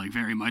was like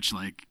very much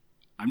like,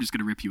 I'm just going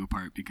to rip you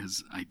apart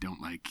because I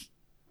don't like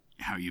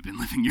how you've been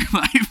living your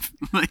life.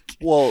 Like,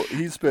 Well,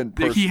 he's been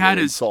personally he had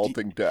his-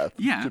 insulting Death.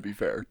 Yeah. To be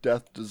fair,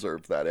 Death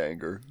deserved that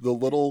anger. The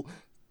little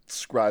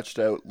scratched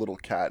out little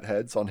cat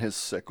heads on his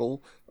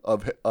sickle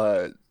of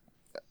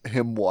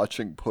him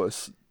watching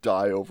Puss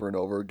die over and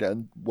over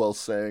again while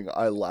saying,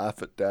 "I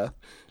laugh at death."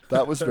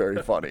 That was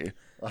very funny.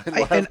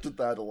 I laughed at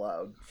that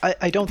aloud.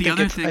 I don't The think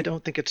other it's thing- I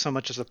don't think it's so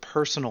much as a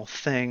personal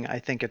thing. I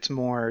think it's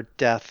more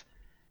Death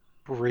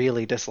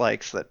really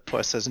dislikes that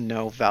Puss has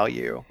no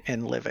value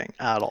in living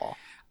at all.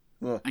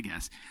 I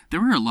guess there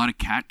were a lot of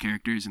cat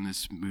characters in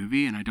this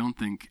movie, and I don't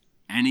think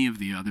any of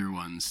the other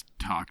ones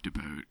talked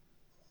about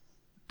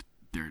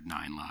their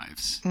 9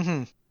 lives.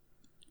 Mm-hmm.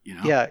 You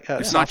know, Yeah,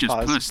 it's not just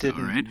Softpaws Puss, though,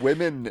 didn't- right?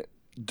 Women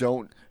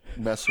don't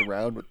mess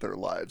around with their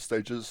lives.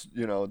 They just,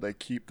 they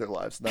keep their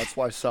lives. And that's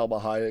why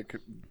Salma Hayek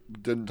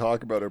didn't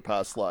talk about her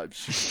past lives.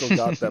 She's still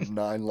got them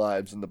 9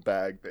 lives in the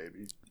bag,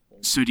 baby.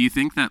 So do you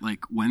think that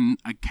like when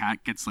a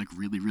cat gets like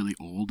really, really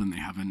old and they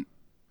haven't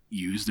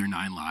used their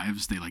 9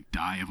 lives, they like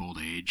die of old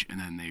age and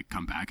then they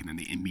come back and then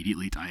they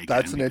immediately die again?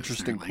 That's an because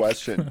interesting they're, like-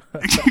 question.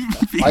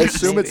 Because- I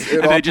assume it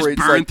and they just operates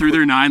burn like through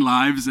their 9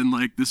 lives in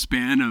like the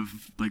span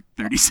of like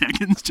 30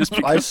 seconds just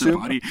because their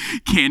assume- body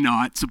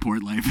cannot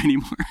support life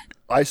anymore.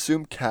 I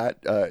assume cat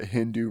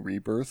Hindu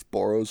rebirth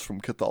borrows from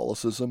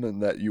Catholicism,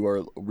 and that you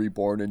are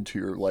reborn into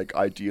your like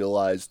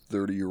idealized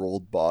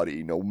 30-year-old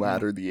body, no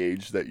matter the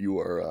age that you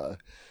are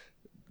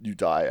you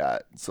die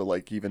at. So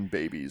like even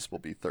babies will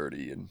be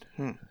 30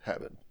 in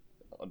heaven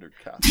under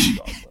Catholic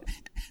dogma.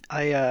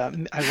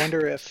 I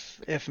wonder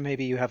if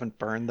maybe you haven't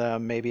burned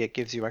them. Maybe it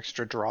gives you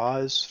extra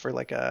draws for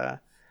like an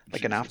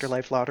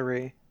afterlife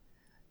lottery.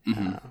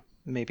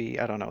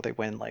 Maybe I don't know. They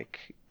win like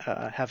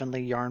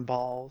heavenly yarn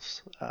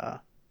balls,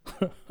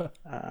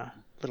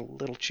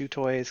 little chew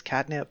toys,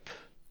 catnip.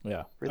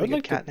 Yeah. Really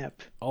good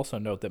catnip. Also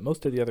note that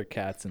most of the other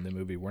cats in the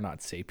movie were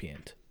not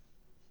sapient.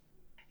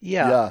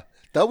 Yeah,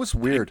 that was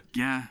weird.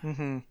 Yeah,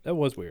 That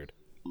was weird.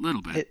 a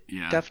little bit. It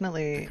yeah,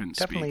 definitely They couldn't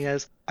definitely speak.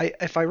 is.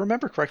 If I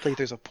remember correctly,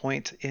 there's a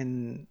point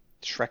in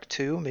Shrek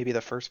 2, maybe the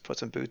first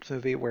Puss in Boots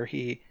movie, where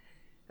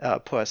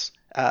Puss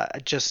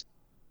just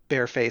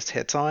barefaced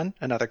hits on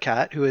another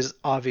cat who is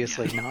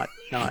obviously not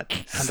on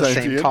the same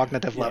Sentient?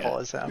 cognitive level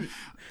as him.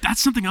 That's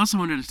something else I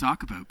wanted to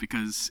talk about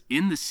because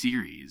in the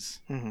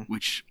series,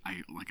 which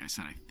like I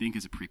said, I think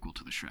is a prequel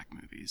to the Shrek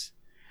movies,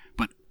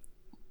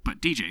 but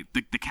DJ,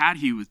 the cat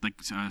he was like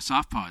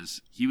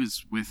Softpaws, he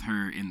was with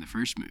her in the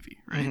first movie,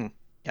 right?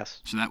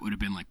 Yes. So that would have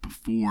been like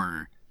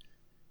before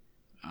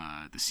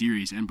the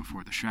series and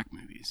before the Shrek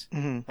movies,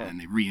 and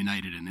they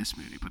reunited in this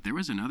movie. But there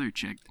was another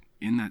chick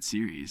in that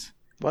series.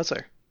 Was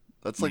there?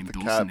 That's like named the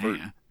cat.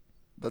 Dulcinea.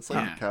 That's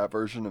like Yeah. the cat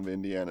version of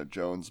Indiana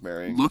Jones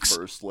marrying Looks-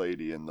 the first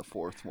lady in the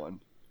 4th one.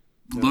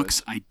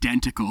 Looks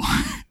identical.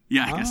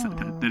 Yeah, I guess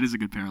that is a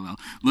good parallel.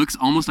 Looks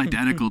almost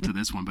identical to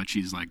this one, but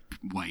she's like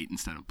white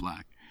instead of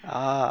black.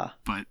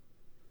 But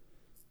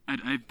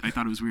I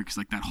thought it was weird because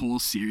like that whole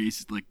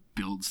series like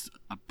builds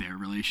up their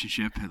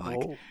relationship, and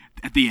like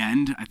at the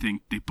end, I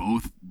think they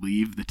both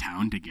leave the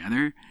town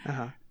together,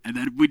 and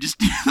then we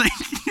just like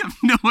have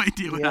no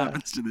idea what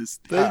happens to this.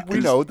 We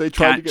know they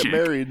tried to cat get chick.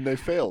 married and they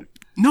failed.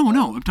 No,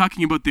 I'm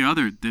talking about the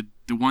other,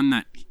 the one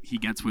that he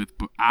gets with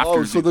after.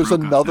 Oh, so they there's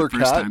broke up another the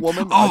first cat time.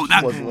 woman? Oh,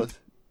 I just wasn't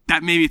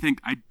that made me think.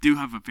 I do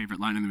have a favorite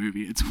line in the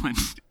movie. It's when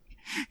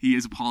he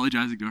is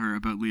apologizing to her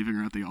about leaving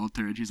her at the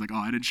altar, and she's like, "Oh,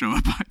 I didn't show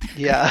up."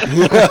 Yeah.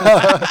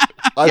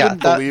 I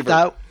didn't believe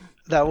it.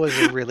 That was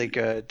a really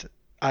good.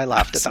 I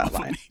laughed at So that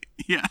line. funny.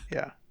 Yeah.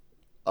 Yeah.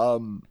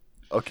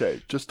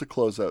 Okay, just to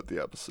close out the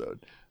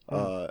episode,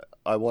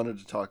 I wanted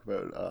to talk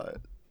about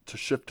to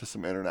shift to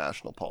some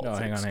international politics.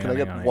 hang on, Can I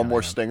get one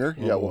more stinger?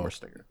 Whoa, Yeah, whoa. one more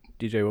stinger.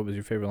 DJ, what was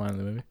your favorite line of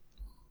the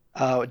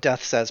movie?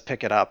 Death says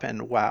pick it up,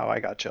 and wow, I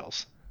got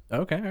chills.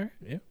 Okay, all right,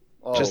 yeah.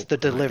 Oh, Just the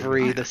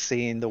delivery, the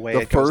scene, the way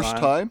the it goes first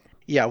on. time?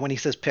 Yeah, when he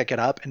says pick it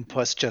up and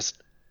Puss just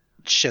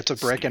shits a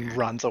brick and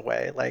runs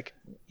away. Like,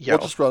 yo.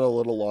 We'll just run a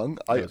little long.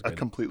 I was good.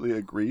 completely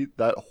agree.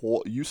 That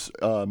whole you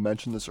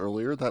mentioned this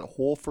earlier. That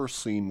whole first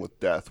scene with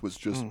Death was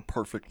just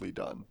perfectly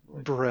done.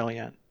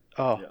 Brilliant.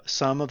 Oh,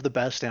 some of the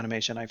best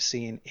animation I've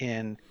seen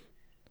in,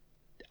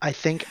 I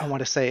think I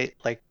want to say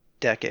like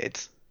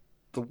decades.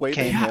 The way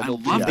they Yeah, I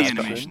handled love the action,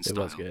 animation It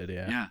style. was good,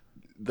 yeah. Yeah.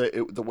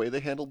 The way they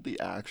handled the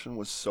action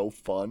was so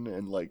fun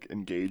and like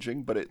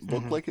engaging, but it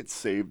looked like it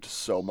saved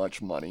so much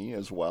money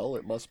as well.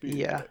 It must be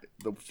Yeah.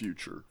 the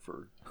future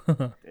for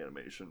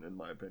animation, in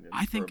my opinion.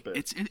 I for think a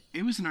bit.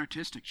 it was an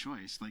artistic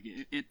choice. Like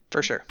it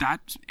For sure.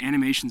 that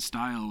animation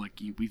style. Like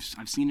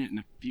I've seen it in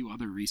a few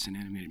other recent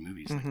animated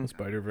movies. Like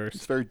Spider-Verse.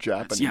 It's very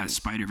Japanese. yeah,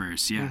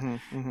 Spider-Verse. Yeah.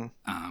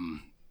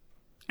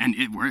 And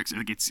it works.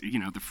 Like it's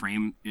the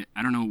frame.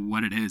 I don't know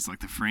what it is. Like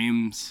the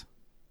frames.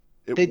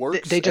 It They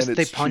works. they just and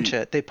they it's punch cheap.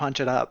 it. They punch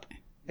it up.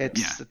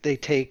 They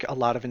take a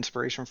lot of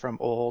inspiration from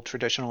old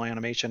traditional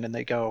animation and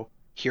they go,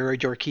 here are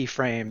your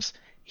keyframes,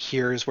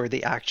 here's where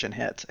the action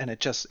hits, and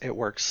it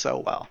works so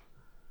well.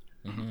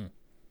 Mm-hmm.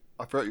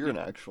 I forgot you're an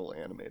actual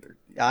animator.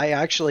 I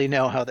actually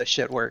know how this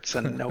shit works,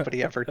 and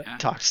nobody ever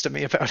talks to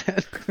me about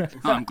it.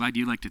 I'm glad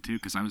you liked it too,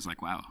 because I was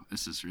like, wow,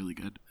 this is really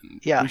good. And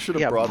yeah, we should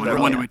have brought that. I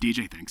wonder what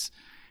DJ thinks.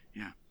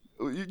 Yeah.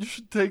 You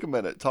should take a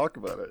minute, talk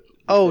about it.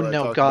 Oh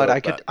no, God,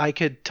 I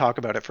could talk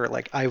about it for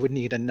I would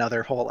need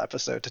another whole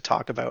episode to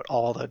talk about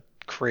all the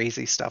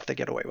crazy stuff they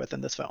get away with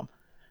in this film.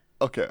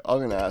 Okay, I'm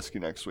going to ask you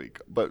next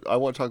week, but I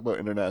want to talk about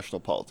international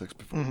politics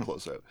before we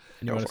close out.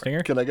 And you want a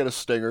stinger? Can I get a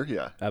stinger?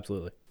 Yeah.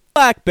 Absolutely.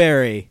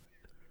 BlackBerry.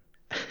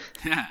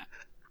 Yeah.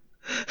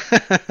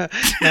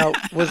 Now,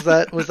 was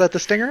that the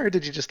stinger, or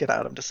did you just get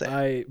Adam to say it?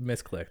 I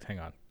misclicked. Hang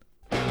on.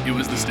 It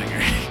was the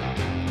stinger.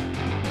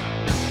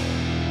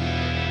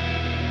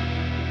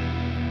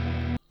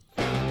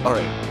 All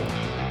right.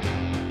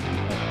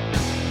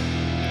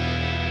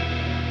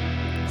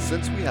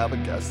 Since we have a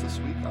guest this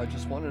week, I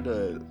just wanted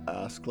to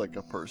ask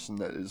a person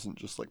that isn't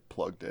just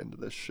plugged into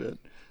this shit.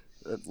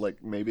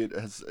 Maybe it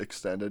has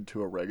extended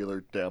to a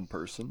regular damn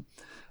person.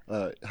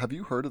 Have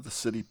you heard of the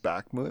city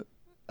Bakhmut,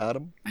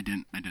 Adam? I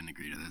didn't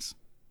agree to this.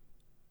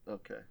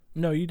 Okay.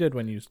 No, you did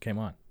when you came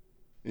on.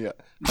 Yeah.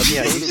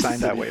 Yeah, you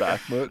signed that waiver.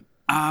 Bakhmut?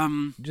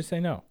 Just say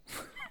no.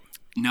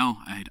 No,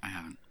 I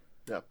haven't.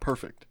 Yeah,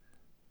 perfect.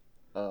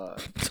 I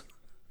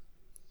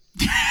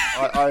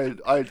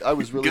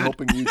was really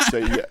hoping you'd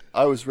say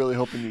I was really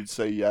hoping you'd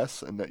say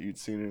yes and that you'd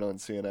seen it on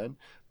CNN.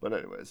 But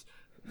anyways,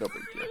 no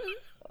big deal.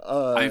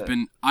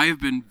 I've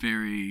been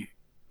very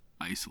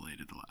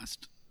isolated the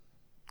last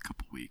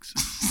couple weeks.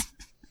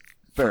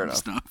 Fair enough.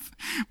 Stuff.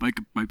 My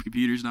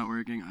computer's not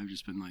working. I've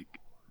just been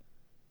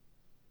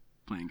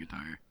playing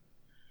guitar.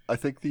 I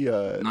think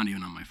not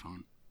even on my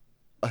phone.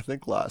 I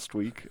think last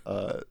week,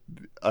 I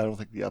don't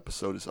think the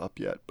episode is up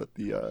yet, but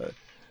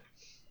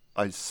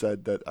I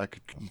said that I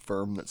could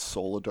confirm that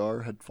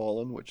Soledar had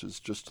fallen, which is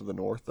just to the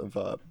north of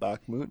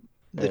Bakhmut.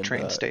 The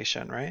train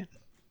station, right?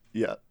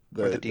 Yeah,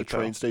 the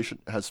train station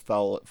has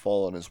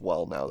fallen as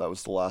well now. That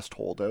was the last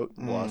holdout,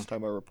 the last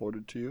time I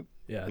reported to you.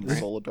 Yeah, in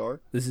Soledar.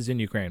 This is in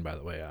Ukraine, by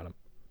the way, Adam.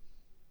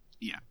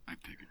 Yeah, I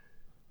figured.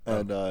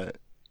 And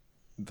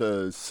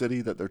the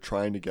city that they're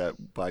trying to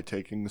get by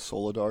taking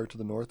Soledar to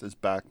the north is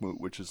Bakhmut,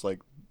 which is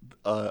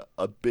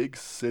a big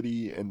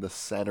city in the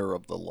center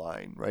of the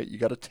line, right? You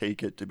got to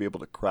take it to be able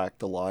to crack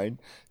the line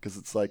because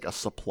it's a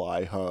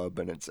supply hub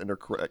and it's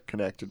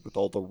interconnected with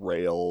all the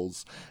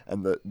rails,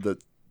 and the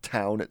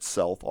town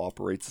itself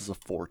operates as a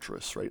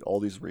fortress, right? All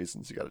these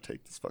reasons you got to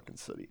take this fucking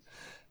city.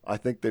 I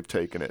think they've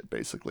taken it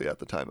basically at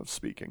the time of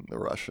speaking, the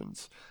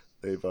Russians.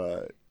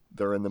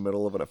 They're in the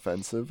middle of an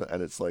offensive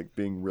and it's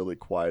being really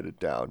quieted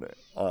down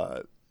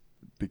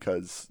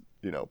because,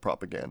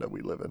 propaganda,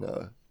 we live in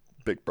a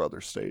big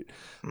brother state.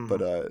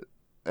 But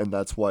and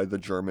that's why the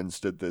Germans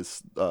did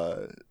this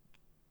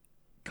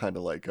kind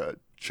of a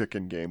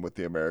chicken game with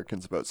the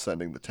Americans about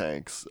sending the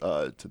tanks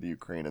to the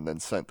Ukraine, and then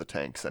sent the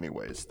tanks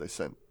anyways. They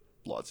sent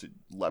lots of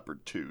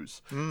Leopard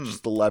 2s,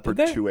 just the Leopard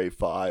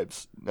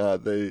 2A5s.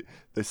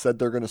 They said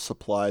they're going to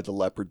supply the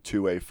Leopard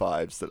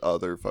 2A5s that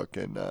other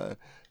fucking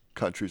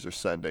countries are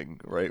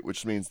sending, right?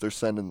 Which means they're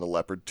sending the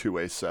Leopard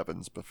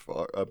 2A7s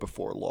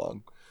before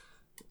long.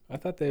 I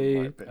thought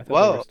they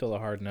were still a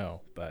hard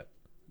no, but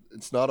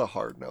it's not a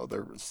hard no.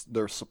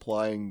 They're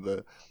supplying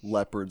the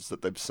Leopards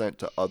that they've sent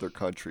to other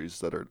countries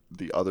that are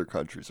the other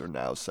countries are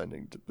now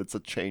sending. It's a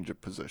change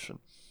of position.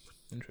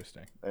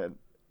 Interesting.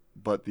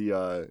 But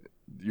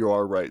you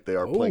are right. They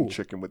are playing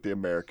chicken with the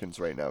Americans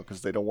right now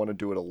because they don't want to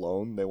do it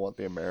alone. They want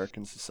the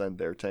Americans to send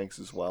their tanks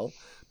as well.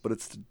 But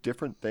it's a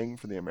different thing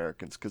for the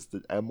Americans because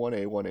the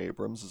M1A1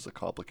 Abrams is a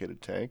complicated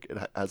tank. It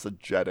has a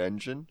jet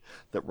engine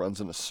that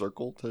runs in a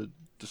circle to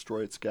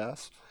destroy its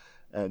gas.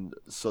 And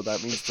so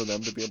that means for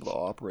them to be able to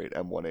operate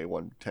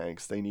M1A1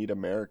 tanks, they need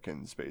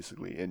Americans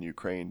basically in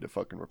Ukraine to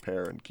fucking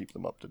repair and keep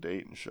them up to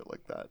date and shit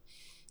like that.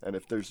 And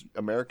if there's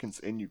Americans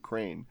in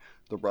Ukraine,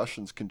 the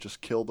Russians can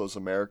just kill those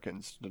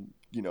Americans to,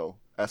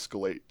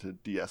 escalate to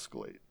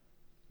de-escalate.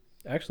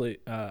 Actually,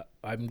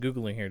 I'm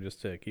Googling here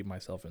just to keep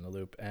myself in the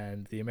loop,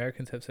 and the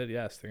Americans have said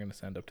yes, they're going to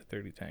send up to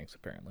 30 tanks,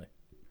 apparently.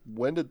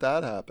 When did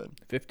that happen?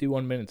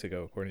 51 minutes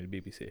ago, according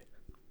to BBC.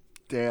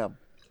 Damn.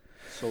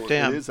 So it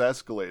is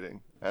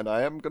escalating. And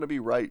I am going to be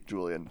right,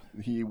 Julian.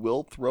 He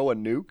will throw a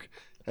nuke,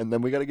 and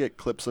then we got to get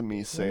clips of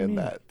me saying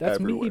that That's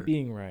everywhere. me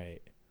being right.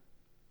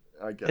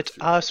 I guess it's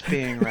us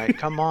being right.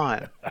 Come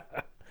on.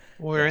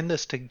 We're in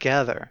this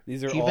together.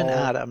 These are even all,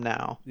 Adam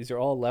now. These are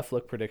all left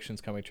look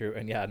predictions coming true,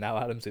 and yeah, now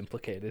Adam's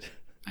implicated.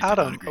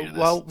 Adam,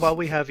 while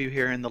we have you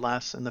here in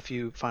the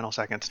few final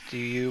seconds, do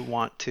you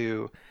want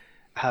to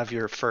have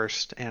your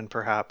first and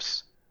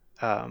perhaps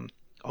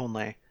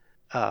only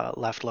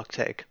left look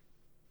take?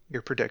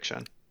 Your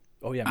prediction.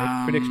 Oh yeah, make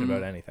a prediction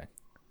about anything.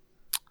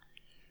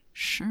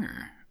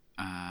 Sure.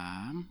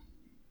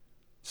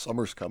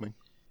 Summer's coming.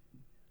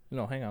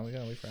 No, hang on, we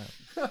gotta wait for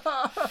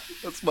Adam.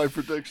 That's my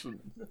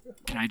prediction.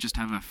 Can I just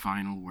have a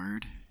final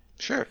word?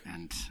 Sure.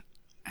 And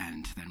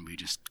then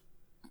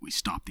we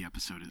stop the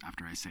episode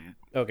after I say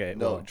it. Okay.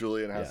 No, well,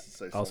 Julian has to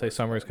say. I'll say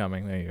summer's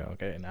coming. There you go.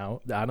 Okay,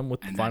 now Adam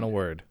with the final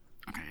word.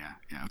 Okay.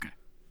 Yeah. Okay.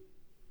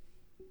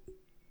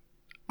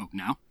 Oh,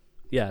 now?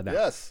 Yeah. Now.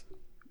 Yes.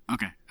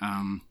 Okay.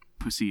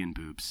 Pussy and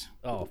boobs.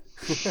 Oh.